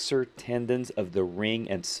flexor tendons of the ring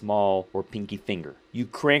and small or pinky finger. You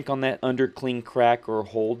crank on that undercling crack or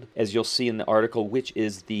hold, as you'll see in the article, which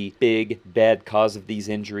is the big bad cause of these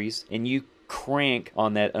injuries, and you crank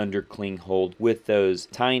on that undercling hold with those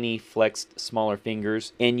tiny flexed smaller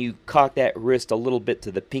fingers, and you cock that wrist a little bit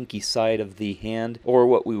to the pinky side of the hand, or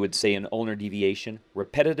what we would say an ulnar deviation,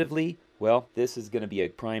 repetitively. Well, this is going to be a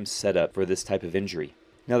prime setup for this type of injury.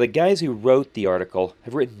 Now, the guys who wrote the article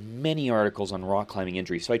have written many articles on rock climbing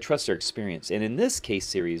injuries, so I trust their experience. And in this case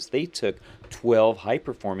series, they took 12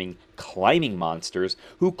 high-performing climbing monsters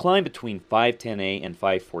who climb between 510A and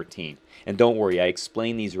 514. And don't worry, I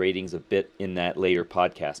explain these ratings a bit in that later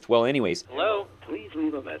podcast. Well, anyways. Hello? Please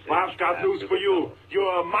leave a message. I've got news for you.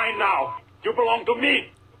 You're mine now. You belong to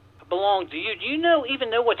me. Belong to you? Do you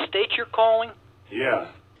even know what state you're calling? Yeah.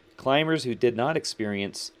 Climbers who did not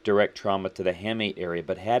experience direct trauma to the hamate area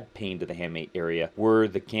but had pain to the hamate area were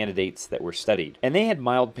the candidates that were studied. And they had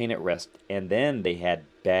mild pain at rest, and then they had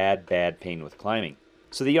bad pain with climbing.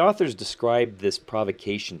 So the authors described this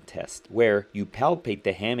provocation test where you palpate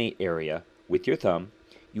the hamate area with your thumb,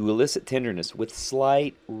 you elicit tenderness with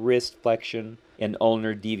slight wrist flexion and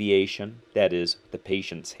ulnar deviation, that is, the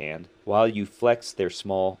patient's hand, while you flex their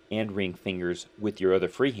small and ring fingers with your other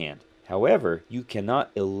free hand. However, you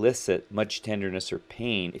cannot elicit much tenderness or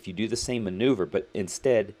pain if you do the same maneuver, but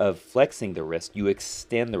instead of flexing the wrist, you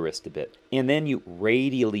extend the wrist a bit. And then you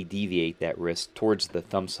radially deviate that wrist towards the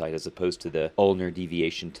thumb side as opposed to the ulnar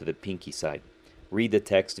deviation to the pinky side. Read the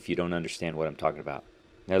text if you don't understand what I'm talking about.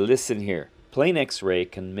 Now listen here. Plain X-ray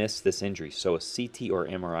can miss this injury, so a CT or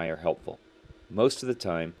MRI are helpful. Most of the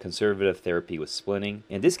time, conservative therapy with splinting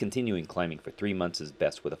and discontinuing climbing for 3 months is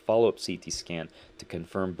best, with a follow-up CT scan to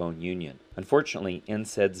confirm bone union. Unfortunately,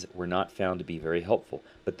 NSAIDs were not found to be very helpful,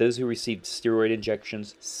 but those who received steroid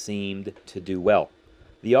injections seemed to do well.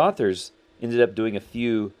 The authors ended up doing a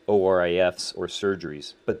few ORIFs or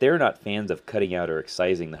surgeries, but they're not fans of cutting out or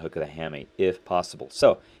excising the hook of the hamate, if possible.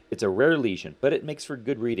 So, it's a rare lesion, but it makes for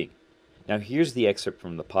good reading. Now here's the excerpt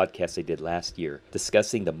from the podcast I did last year,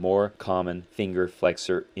 discussing the more common finger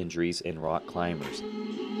flexor injuries in rock climbers.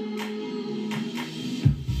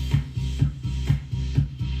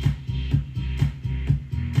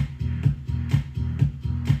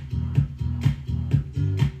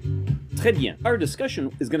 Très bien. Our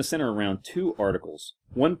discussion is going to center around 2 articles.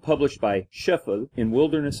 One published by Scheffel in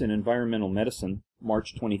Wilderness and Environmental Medicine,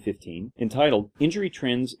 March 2015, entitled Injury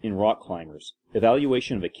Trends in Rock Climbers,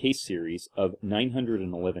 Evaluation of a Case Series of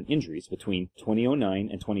 911 Injuries Between 2009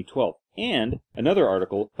 and 2012, and another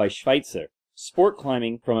article by Schweitzer, Sport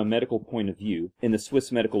Climbing from a Medical Point of View, in the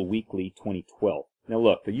Swiss Medical Weekly 2012. Now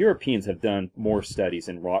look, the Europeans have done more studies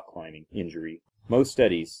in rock climbing injury Most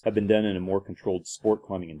studies have been done in a more controlled sport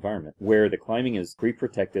climbing environment, where the climbing is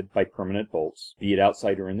pre-protected by permanent bolts, be it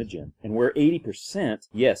outside or in the gym, and where 80%,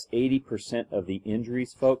 yes, 80% of the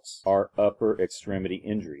injuries, folks, are upper extremity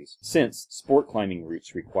injuries, since sport climbing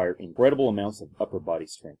routes require incredible amounts of upper body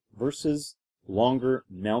strength versus longer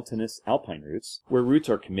mountainous alpine routes, where routes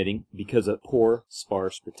are committing because of poor,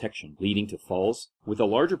 sparse protection, leading to falls with a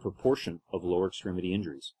larger proportion of lower extremity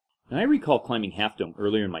injuries. Now, I recall climbing Half Dome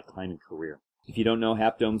earlier in my climbing career. If you don't know,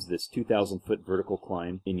 Half Dome's this 2,000-foot vertical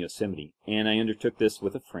climb in Yosemite, and I undertook this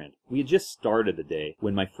with a friend. We had just started the day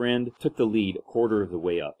when my friend took the lead a quarter of the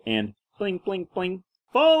way up, and bling, bling, bling,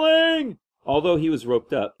 falling! Although he was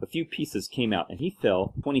roped up, a few pieces came out, and he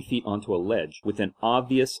fell 20 feet onto a ledge with an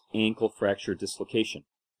obvious ankle fracture dislocation.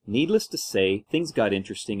 Needless to say, things got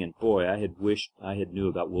interesting, and boy, I had wished I had knew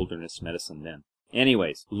about wilderness medicine then.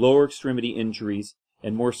 Anyways, lower extremity injuries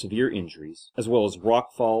and more severe injuries, as well as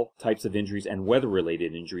rockfall types of injuries and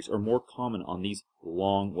weather-related injuries, are more common on these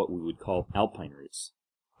long, what we would call alpine routes.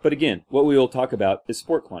 But again, what we will talk about is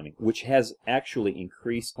sport climbing, which has actually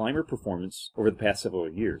increased climber performance over the past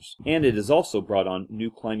several years. And it has also brought on new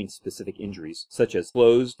climbing-specific injuries, such as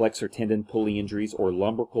closed flexor tendon pulley injuries or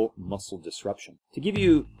lumbrical muscle disruption. To give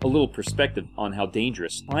you a little perspective on how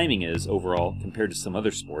dangerous climbing is overall compared to some other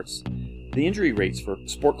sports, the injury rates for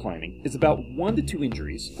sport climbing is about 1 to 2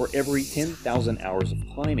 injuries for every 10,000 hours of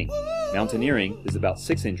climbing. Mountaineering is about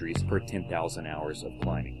 6 injuries per 10,000 hours of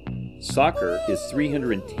climbing. Soccer is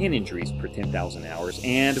 310 injuries per 10,000 hours,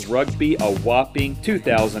 and rugby a whopping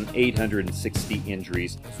 2,860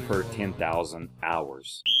 injuries per 10,000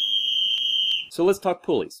 hours. So let's talk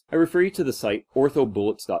pulleys. I refer you to the site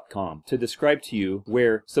orthobullets.com to describe to you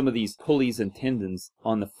where some of these pulleys and tendons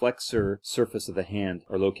on the flexor surface of the hand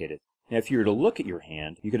are located. Now, if you were to look at your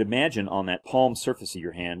hand, you could imagine on that palm surface of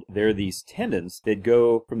your hand, there are these tendons that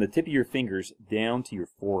go from the tip of your fingers down to your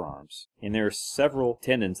forearms. And there are several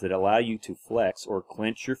tendons that allow you to flex or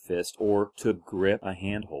clench your fist or to grip a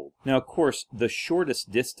handhold. Now, of course, the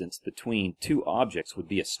shortest distance between two objects would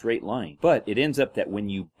be a straight line. But it ends up that when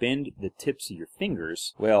you bend the tips of your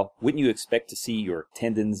fingers, well, wouldn't you expect to see your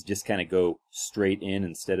tendons just kind of go straight in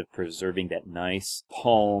instead of preserving that nice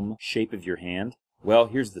palm shape of your hand? Well,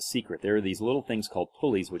 here's the secret. There are these little things called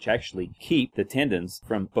pulleys which actually keep the tendons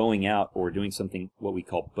from bowing out or doing something what we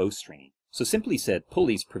call bowstringing. So simply said,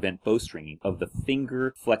 pulleys prevent bowstringing of the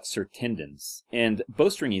finger flexor tendons. And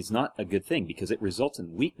bowstringing is not a good thing because it results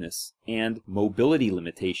in weakness and mobility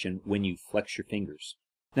limitation when you flex your fingers.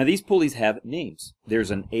 Now, these pulleys have names.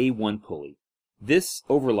 There's an A1 pulley. This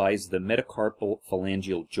overlies the metacarpal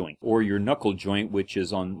phalangeal joint, or your knuckle joint, which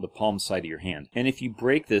is on the palm side of your hand. And if you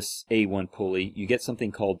break this A1 pulley, you get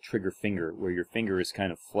something called trigger finger, where your finger is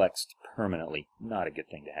kind of flexed permanently. Not a good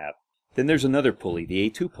thing to have. Then there's another pulley, the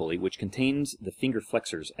A2 pulley, which contains the finger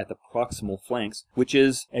flexors at the proximal flanks, which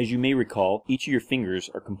is, as you may recall, each of your fingers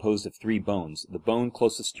are composed of 3 bones. The bone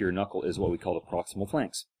closest to your knuckle is what we call the proximal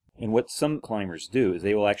flanks. And what some climbers do is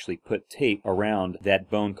they will actually put tape around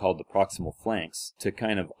that bone called the proximal flanks to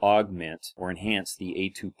kind of augment or enhance the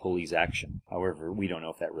A2 pulley's action. However, we don't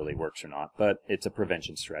know if that really works or not, but it's a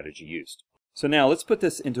prevention strategy used. So now let's put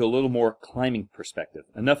this into a little more climbing perspective.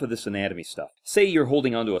 Enough of this anatomy stuff. Say you're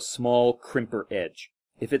holding onto a small crimper edge.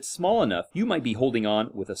 If it's small enough, you might be holding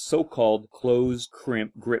on with a so-called closed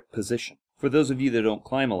crimp grip position. For those of you that don't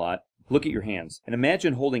climb a lot, look at your hands and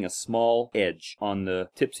imagine holding a small edge on the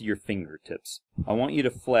tips of your fingertips. I want you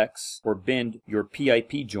to flex or bend your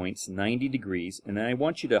PIP joints 90 degrees, and then I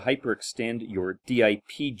want you to hyperextend your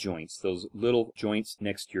DIP joints, those little joints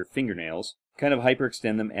next to your fingernails. Kind of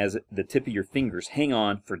hyperextend them as the tip of your fingers hang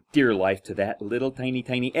on for dear life to that little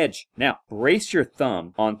tiny edge. Now, brace your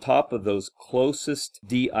thumb on top of those closest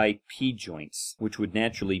DIP joints, which would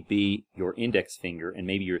naturally be your index finger and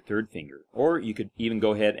maybe your third finger. Or you could even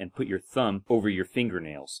go ahead and put your thumb over your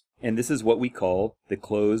fingernails. And this is what we call the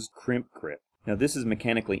closed crimp grip. Now, this is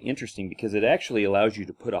mechanically interesting because it actually allows you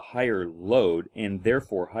to put a higher load and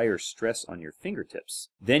therefore higher stress on your fingertips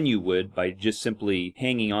than you would by just simply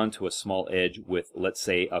hanging onto a small edge with, let's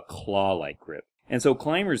say, a claw-like grip. And so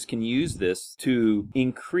climbers can use this to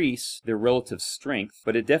increase their relative strength,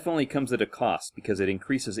 but it definitely comes at a cost because it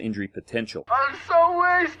increases injury potential. I'm so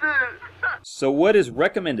wasted! So what is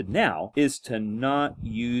recommended now is to not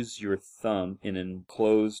use your thumb in an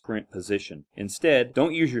closed crimp position. Instead,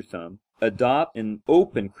 don't use your thumb. Adopt an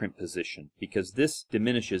open crimp position because this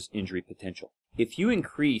diminishes injury potential. If you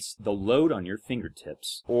increase the load on your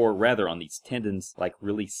fingertips, or rather on these tendons like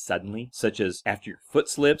really suddenly, such as after your foot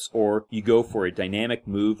slips, or you go for a dynamic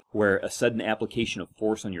move where a sudden application of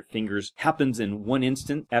force on your fingers happens in one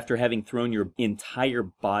instant after having thrown your entire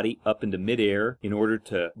body up into midair in order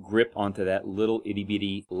to grip onto that little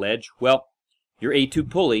itty-bitty ledge, well, your A2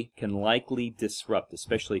 pulley can likely disrupt,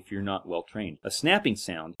 especially if you're not well trained. A snapping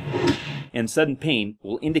sound and sudden pain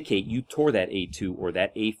will indicate you tore that A2 or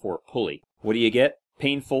that A4 pulley. What do you get?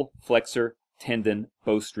 Painful flexor tendon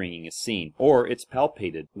bowstringing is seen, or it's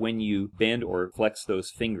palpated when you bend or flex those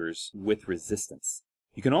fingers with resistance.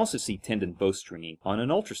 You can also see tendon bowstringing on an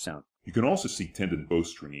ultrasound.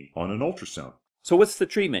 So what's the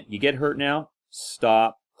treatment? You get hurt now?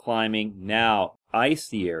 Stop climbing now. Ice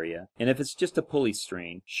the area, and if it's just a pulley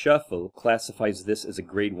strain, Shuffle classifies this as a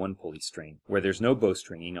grade 1 pulley strain, where there's no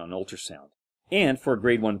bowstringing on ultrasound. And for a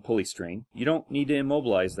grade 1 pulley strain, you don't need to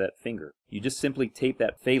immobilize that finger. You just simply tape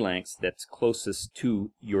that phalanx that's closest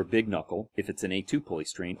to your big knuckle, if it's an A2 pulley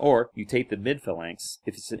strain, or you tape the mid phalanx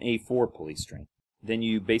if it's an A4 pulley strain. Then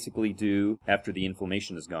you basically do, after the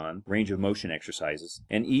inflammation is gone, range of motion exercises,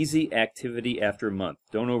 and easy activity after a month.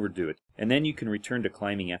 Don't overdo it. And then you can return to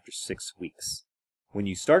climbing after 6 weeks. When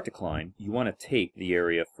you start to climb, you want to tape the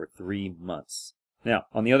area for 3 months. Now,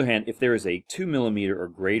 on the other hand, if there is a 2 millimeter or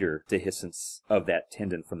greater dehiscence of that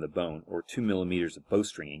tendon from the bone, or 2 millimeters of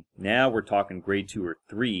bowstringing, now we're talking grade 2 or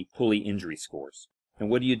 3 pulley injury scores. And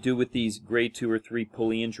what do you do with these grade 2 or 3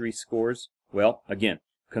 pulley injury scores? Well, again,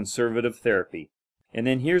 conservative therapy. And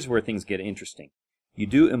then here's where things get interesting. You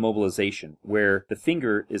do immobilization, where the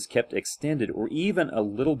finger is kept extended or even a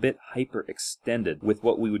little bit hyperextended with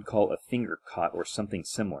what we would call a finger cot or something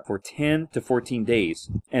similar for 10 to 14 days.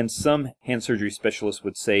 And some hand surgery specialists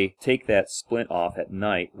would say take that splint off at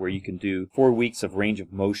night, where you can do 4 weeks of range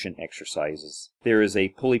of motion exercises. There is a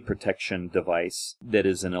pulley protection device that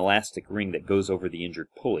is an elastic ring that goes over the injured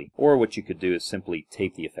pulley, or what you could do is simply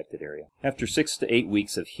tape the affected area. After 6 to 8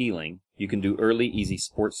 weeks of healing, you can do early, easy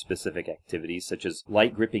sport-specific activities such as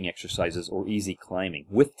light gripping exercises or easy climbing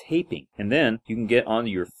with taping. And then you can get on to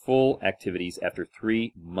your full activities after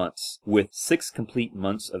 3 months with 6 complete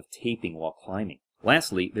months of taping while climbing.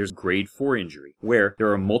 Lastly, there's grade 4 injury, where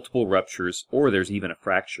there are multiple ruptures or there's even a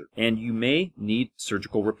fracture, and you may need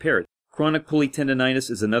surgical repair. Chronic pulley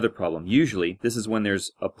tendonitis is another problem. Usually, this is when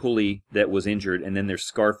there's a pulley that was injured and then there's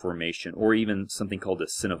scar formation or even something called a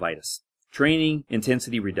synovitis. Training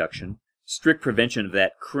intensity reduction, strict prevention of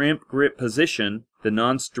that crimp grip position, the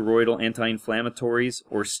non-steroidal anti-inflammatories,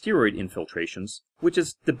 or steroid infiltrations, which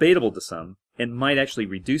is debatable to some and might actually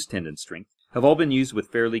reduce tendon strength, have all been used with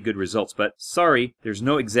fairly good results. But sorry, there's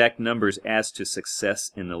no exact numbers as to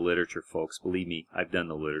success in the literature, folks. Believe me, I've done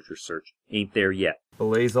the literature search. Ain't there yet.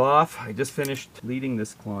 Belays off. I just finished leading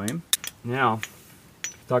this climb. Now,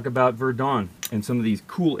 talk about Verdun and some of these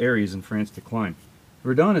cool areas in France to climb.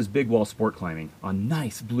 Verdun is big wall sport climbing on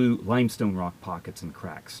nice blue limestone rock pockets and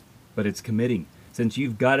cracks. But it's committing, since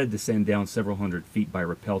you've got to descend down several hundred feet by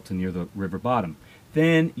rappel to near the river bottom.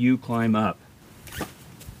 Then you climb up.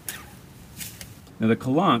 Now the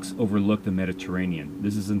Calanques overlook the Mediterranean.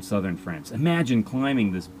 This is in southern France. Imagine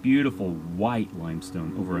climbing this beautiful white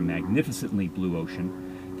limestone over a magnificently blue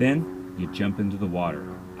ocean. Then you jump into the water.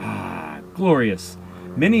 Ah, glorious!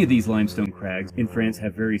 Many of these limestone crags in France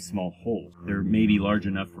have very small holes. They're maybe large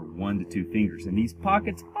enough for 1 to 2 fingers, and these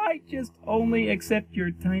pockets might just only accept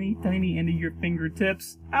your tiny, tiny end of your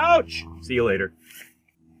fingertips. Ouch! See you later.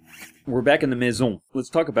 We're back in the maison. Let's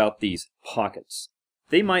talk about these pockets.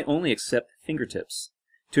 They might only accept fingertips.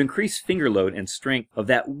 To increase finger load and strength of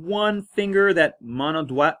that one finger, that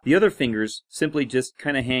monodoigt, the other fingers simply just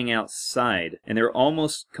kind of hang outside, and they're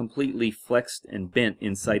almost completely flexed and bent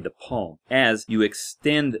inside the palm. As you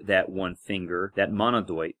extend that one finger, that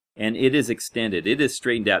monodoigt, and it is extended, it is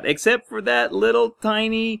straightened out, except for that little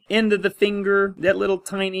tiny end of the finger, that little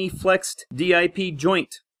tiny flexed DIP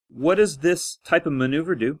joint. What does this type of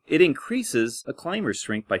maneuver do? It increases a climber's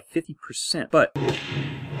strength by 50%, but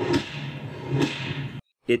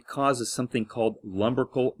it causes something called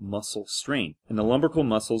lumbrical muscle strain. And the lumbrical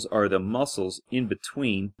muscles are the muscles in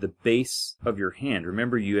between the base of your hand.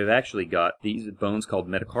 Remember, you have actually got these bones called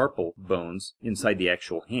metacarpal bones inside the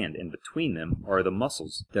actual hand, and between them are the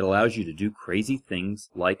muscles that allows you to do crazy things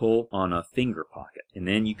like pull on a finger pocket. And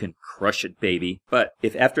then you can crush it, baby. But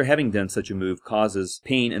if after having done such a move causes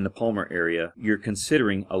pain in the palmar area, you're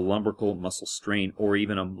considering a lumbrical muscle strain or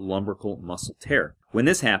even a lumbrical muscle tear. When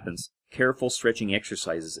this happens, careful stretching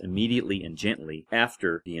exercises immediately and gently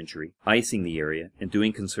after the injury, icing the area, and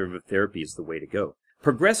doing conservative therapy is the way to go.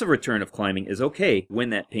 Progressive return of climbing is okay when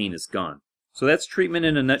that pain is gone. So that's treatment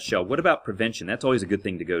in a nutshell. What about prevention? That's always a good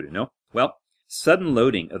thing to go to, no? Well, sudden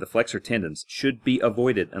loading of the flexor tendons should be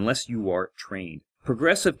avoided unless you are trained.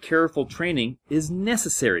 Progressive, careful training is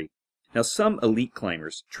necessary. Now, some elite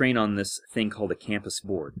climbers train on this thing called a campus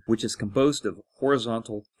board, which is composed of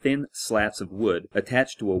horizontal, thin slats of wood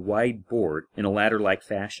attached to a wide board in a ladder-like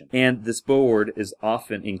fashion. And this board is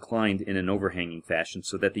often inclined in an overhanging fashion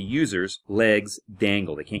so that the user's legs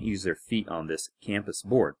dangle. They can't use their feet on this campus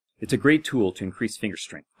board. It's a great tool to increase finger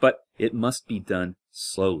strength, but it must be done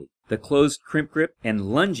slowly. The closed crimp grip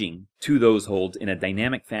and lunging to those holds in a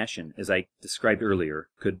dynamic fashion, as I described earlier,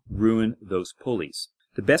 could ruin those pulleys.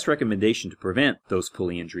 The best recommendation to prevent those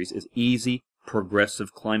pulley injuries is easy,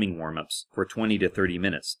 progressive climbing warm-ups for 20 to 30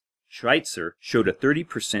 minutes. Schweitzer showed a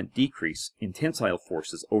 30% decrease in tensile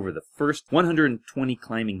forces over the first 120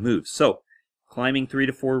 climbing moves. So, climbing 3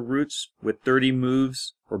 to 4 routes with 30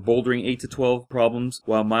 moves or bouldering 8 to 12 problems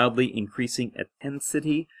while mildly increasing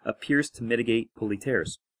intensity appears to mitigate pulley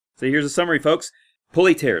tears. So here's a summary, folks.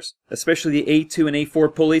 Pulley tears, especially the A2 and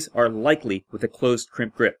A4 pulleys, are likely with a closed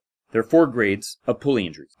crimp grip. There are 4 grades of pulley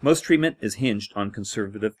injuries. Most treatment is hinged on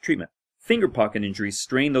conservative treatment. Finger pocket injuries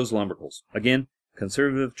strain those lumbricals. Again,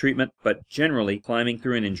 conservative treatment, but generally climbing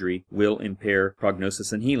through an injury will impair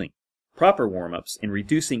prognosis and healing. Proper warm-ups and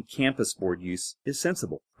reducing campus board use is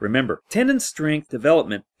sensible. Remember, tendon strength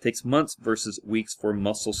development takes months versus weeks for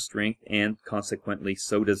muscle strength, and consequently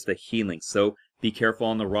so does the healing. So be careful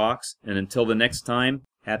on the rocks, and until the next time,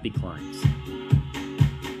 happy climbs.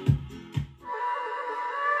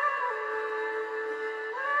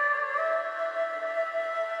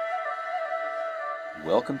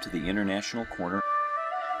 Welcome to the International Corner.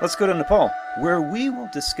 Let's go to Nepal, where we will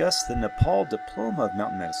discuss the Nepal Diploma of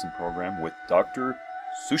Mountain Medicine program with Dr.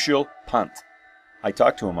 Sushil Pant. I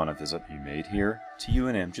talked to him on a visit he made here to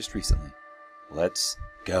UNM just recently. Let's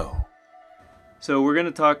go. So we're going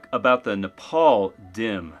to talk about the Nepal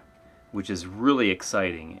DIM, which is really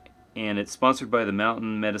exciting. And it's sponsored by the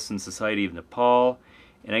Mountain Medicine Society of Nepal.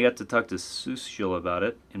 And I got to talk to Sushil about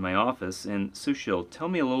it in my office. And Sushil, tell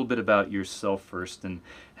me a little bit about yourself first and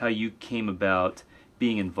how you came about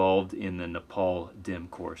being involved in the Nepal DIM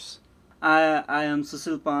course. I am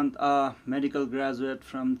Sushil Pant, a medical graduate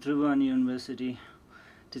from Tribhuvan University,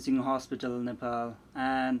 teaching hospital Nepal.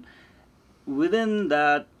 And within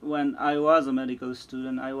that, when I was a medical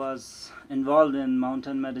student, I was involved in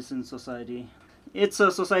Mountain Medicine Society. It's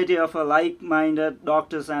a society of like-minded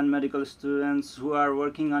doctors and medical students who are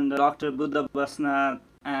working under Dr. Buddha Basnath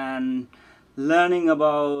and learning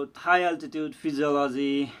about high-altitude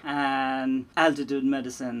physiology and altitude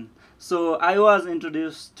medicine. So I was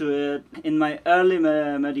introduced to it in my early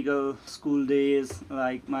medical school days,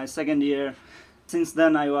 like my second year. Since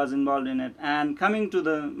then I was involved in it. And coming to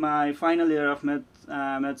my final year of med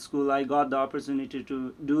school, I got the opportunity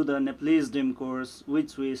to do the Nepalese DIM course,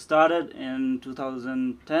 which we started in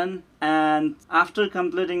 2010. And after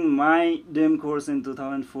completing my DIM course in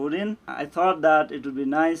 2014, I thought that it would be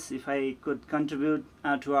nice if I could contribute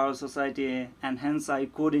to our society, and hence I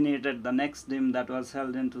coordinated the next DIM that was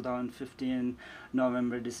held in 2015,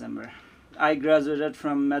 November, December. I graduated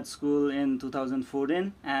from med school in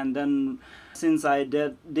 2014, and then since I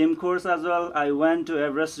did DIM course as well, I went to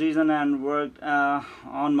Everest region and worked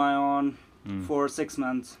on my own for 6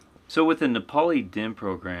 months. So with the Nepali DIM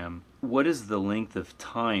program, what is the length of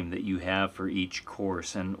time that you have for each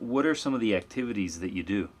course, and what are some of the activities that you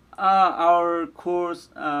do? Our course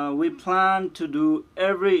we plan to do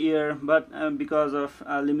every year, but because of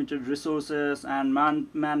limited resources and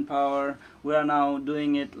manpower, we are now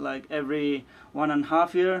doing it like every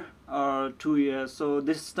 1.5 years or 2 years. So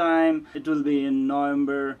this time it will be in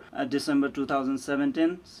November, December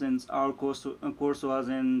 2017, since our course was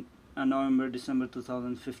in November, December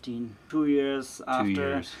 2015. 2 years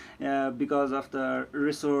after, because of the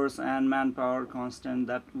resource and manpower constant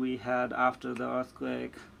that we had after the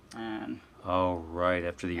earthquake. And right,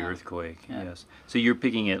 after the earthquake, yes. So you're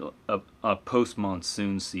picking it a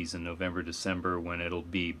post-monsoon season, November, December, when it'll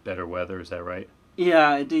be better weather, is that right?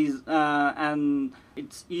 Yeah, it is, and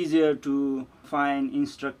it's easier to find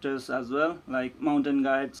instructors as well, like mountain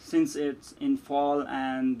guides, since it's in fall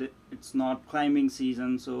and it's not climbing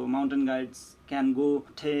season, so mountain guides can go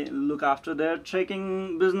look after their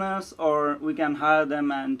trekking business, or we can hire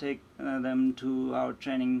them and take them to our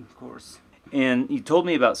training course. And you told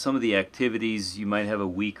me about some of the activities. You might have a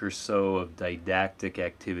week or so of didactic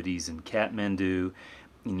activities in Kathmandu,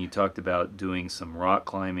 and you talked about doing some rock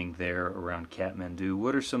climbing there around Kathmandu.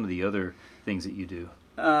 What are some of the other things that you do?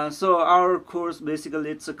 So our course, basically,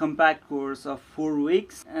 it's a compact course of 4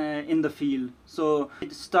 weeks in the field. So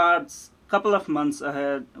it starts couple of months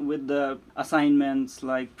ahead with the assignments,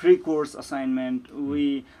 like pre-course assignment.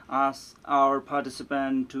 We ask our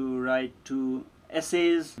participant to write 2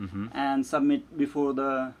 essays and submit before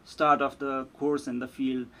the start of the course in the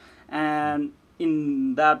field. And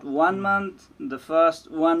in that 1 month, the first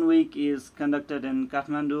 1 week is conducted in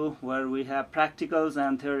Kathmandu, where we have practicals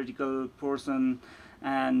and theoretical portion,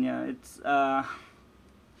 and it's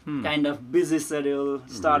kind of busy schedule,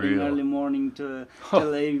 starting early morning to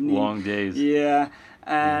till evening. Long days. Yeah,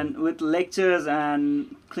 and with lectures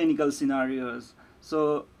and clinical scenarios.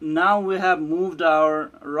 So now we have moved our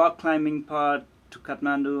rock climbing part to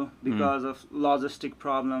Kathmandu because of logistic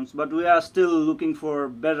problems, but we are still looking for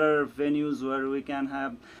better venues where we can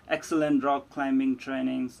have excellent rock climbing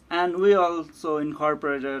trainings. And we also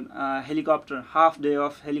incorporated a half day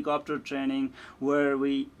of helicopter training, where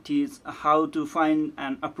we teach how to find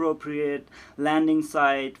an appropriate landing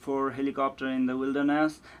site for helicopter in the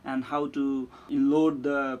wilderness, and how to load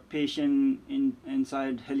the patient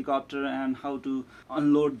inside helicopter, and how to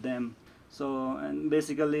unload them. So, and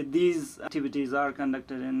basically these activities are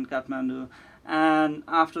conducted in Kathmandu. And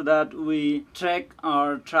after that, we trek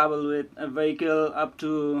or travel with a vehicle up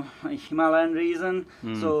to Himalayan region.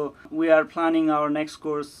 So we are planning our next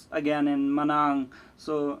course again in Manang.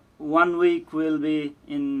 So 1 week will be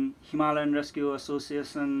in Himalayan Rescue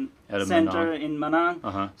Association Center in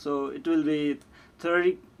Manang. So it will be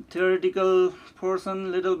theoretical portion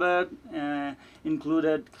little bit,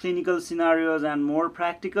 included clinical scenarios and more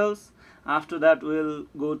practicals. After that, we'll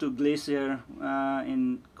go to glacier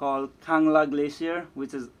called Kangla Glacier,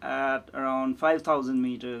 which is at around 5,000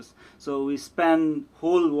 meters. So we spend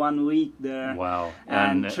whole 1 week there. Wow!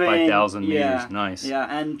 And train, 5,000 meters, nice. Yeah,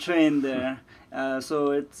 and train there.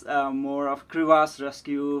 So it's more of crevasse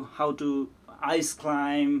rescue, how to ice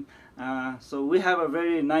climb. So we have a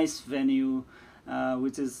very nice venue,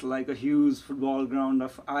 which is like a huge football ground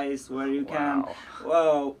of ice, where you can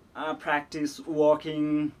practice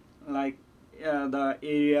walking. Like the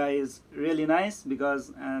area is really nice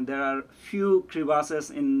because there are few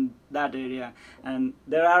crevasses in that area, and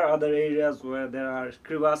there are other areas where there are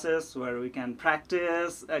crevasses where we can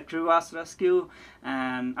practice crevasse rescue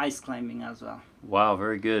and ice climbing as well. Wow,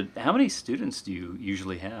 very good. How many students do you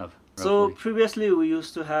usually have? So previously we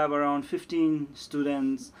used to have around 15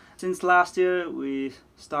 students. Since last year we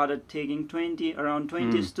started taking around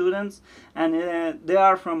 20 students, and they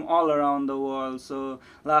are from all around the world. So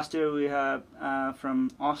last year we had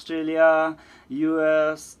from Australia,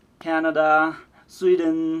 US, Canada,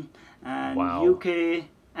 Sweden, and UK,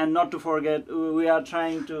 and not to forget, we are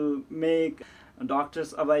trying to make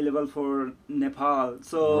doctors available for Nepal.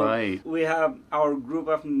 So we have our group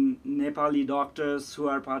of Nepali doctors who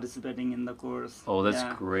are participating in the course. Oh, that's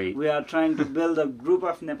great. We are trying to build a group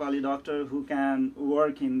of Nepali doctors who can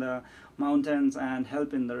work in the mountains and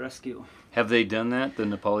help in the rescue. Have they done that, the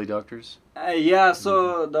Nepali doctors? Yeah,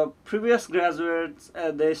 so the previous graduates,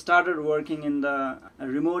 they started working in the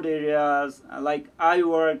remote areas. Like I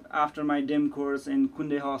worked after my DIM course in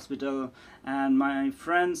Kunde Hospital, and my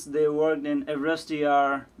friends, they worked in Everest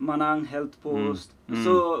ER, Manang Health Post.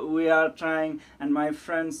 So we are trying, and my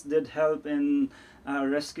friends did help in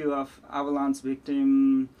rescue of avalanche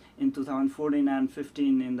victim in 2014 and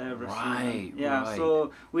 15 in the Everest.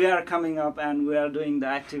 So we are coming up and we are doing the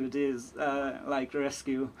activities like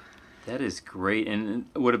rescue. That is great. And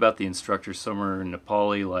what about the instructors? Some are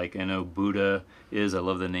Nepali, like I know Buddha is. I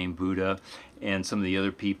love the name Buddha. And some of the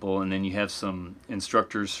other people. And then you have some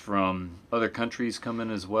instructors from other countries come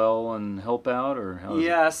in as well and help out? Or how is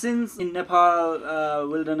it? Since in Nepal,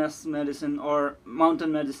 wilderness medicine or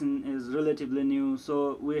mountain medicine is relatively new.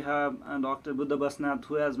 So we have Dr. Buddha Basnath,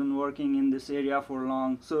 who has been working in this area for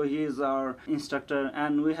long. So he is our instructor.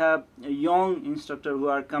 And we have a young instructor who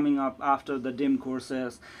are coming up after the DIM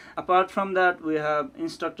courses. Apart from that, we have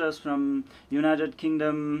instructors from United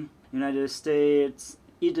Kingdom, United States,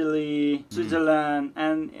 Italy, Switzerland,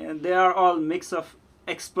 and they are all mix of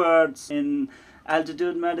experts in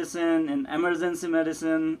altitude medicine, in emergency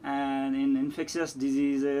medicine, and in infectious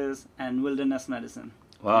diseases and wilderness medicine.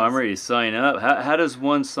 Wow, I'm ready to sign up. How does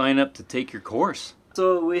one sign up to take your course?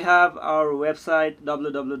 So we have our website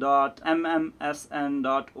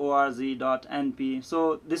www.mmsn.org.np.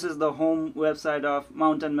 So this is the home website of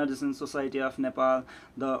Mountain Medicine Society of Nepal,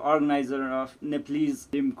 the organizer of Nepalese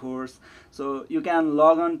DIM course. So you can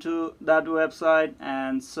log on to that website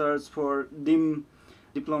and search for DIM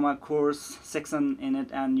diploma course section in it,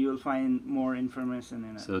 and you'll find more information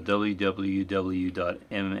in it. So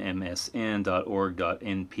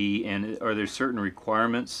www.mmsn.org.np. And are there certain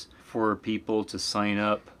requirements for people to sign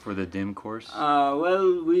up for the DIM course?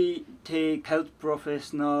 Well, we take health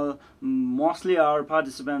professional. Mostly our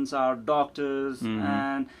participants are doctors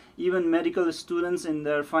and even medical students in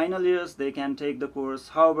their final years. They can take the course.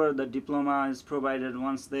 However, the diploma is provided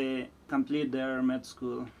once they complete their med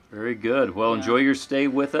school. Very good. Well, enjoy your stay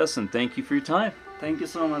with us, and thank you for your time. Thank you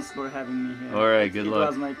so much for having me here. All right, good luck.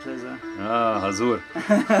 It was my pleasure. Hazur.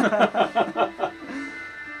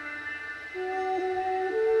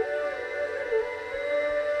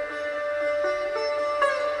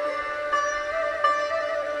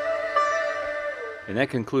 And that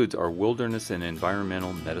concludes our Wilderness and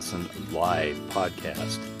Environmental Medicine Live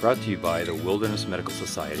podcast, brought to you by the Wilderness Medical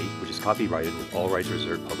Society, which is copyrighted with all rights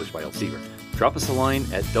reserved, published by Elsevier. Drop us a line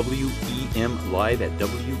at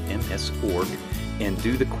WEMlive@WMS.org and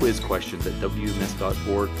do the quiz questions at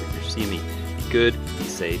WMS.org for your CME. Be good, be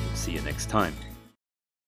safe, see you next time.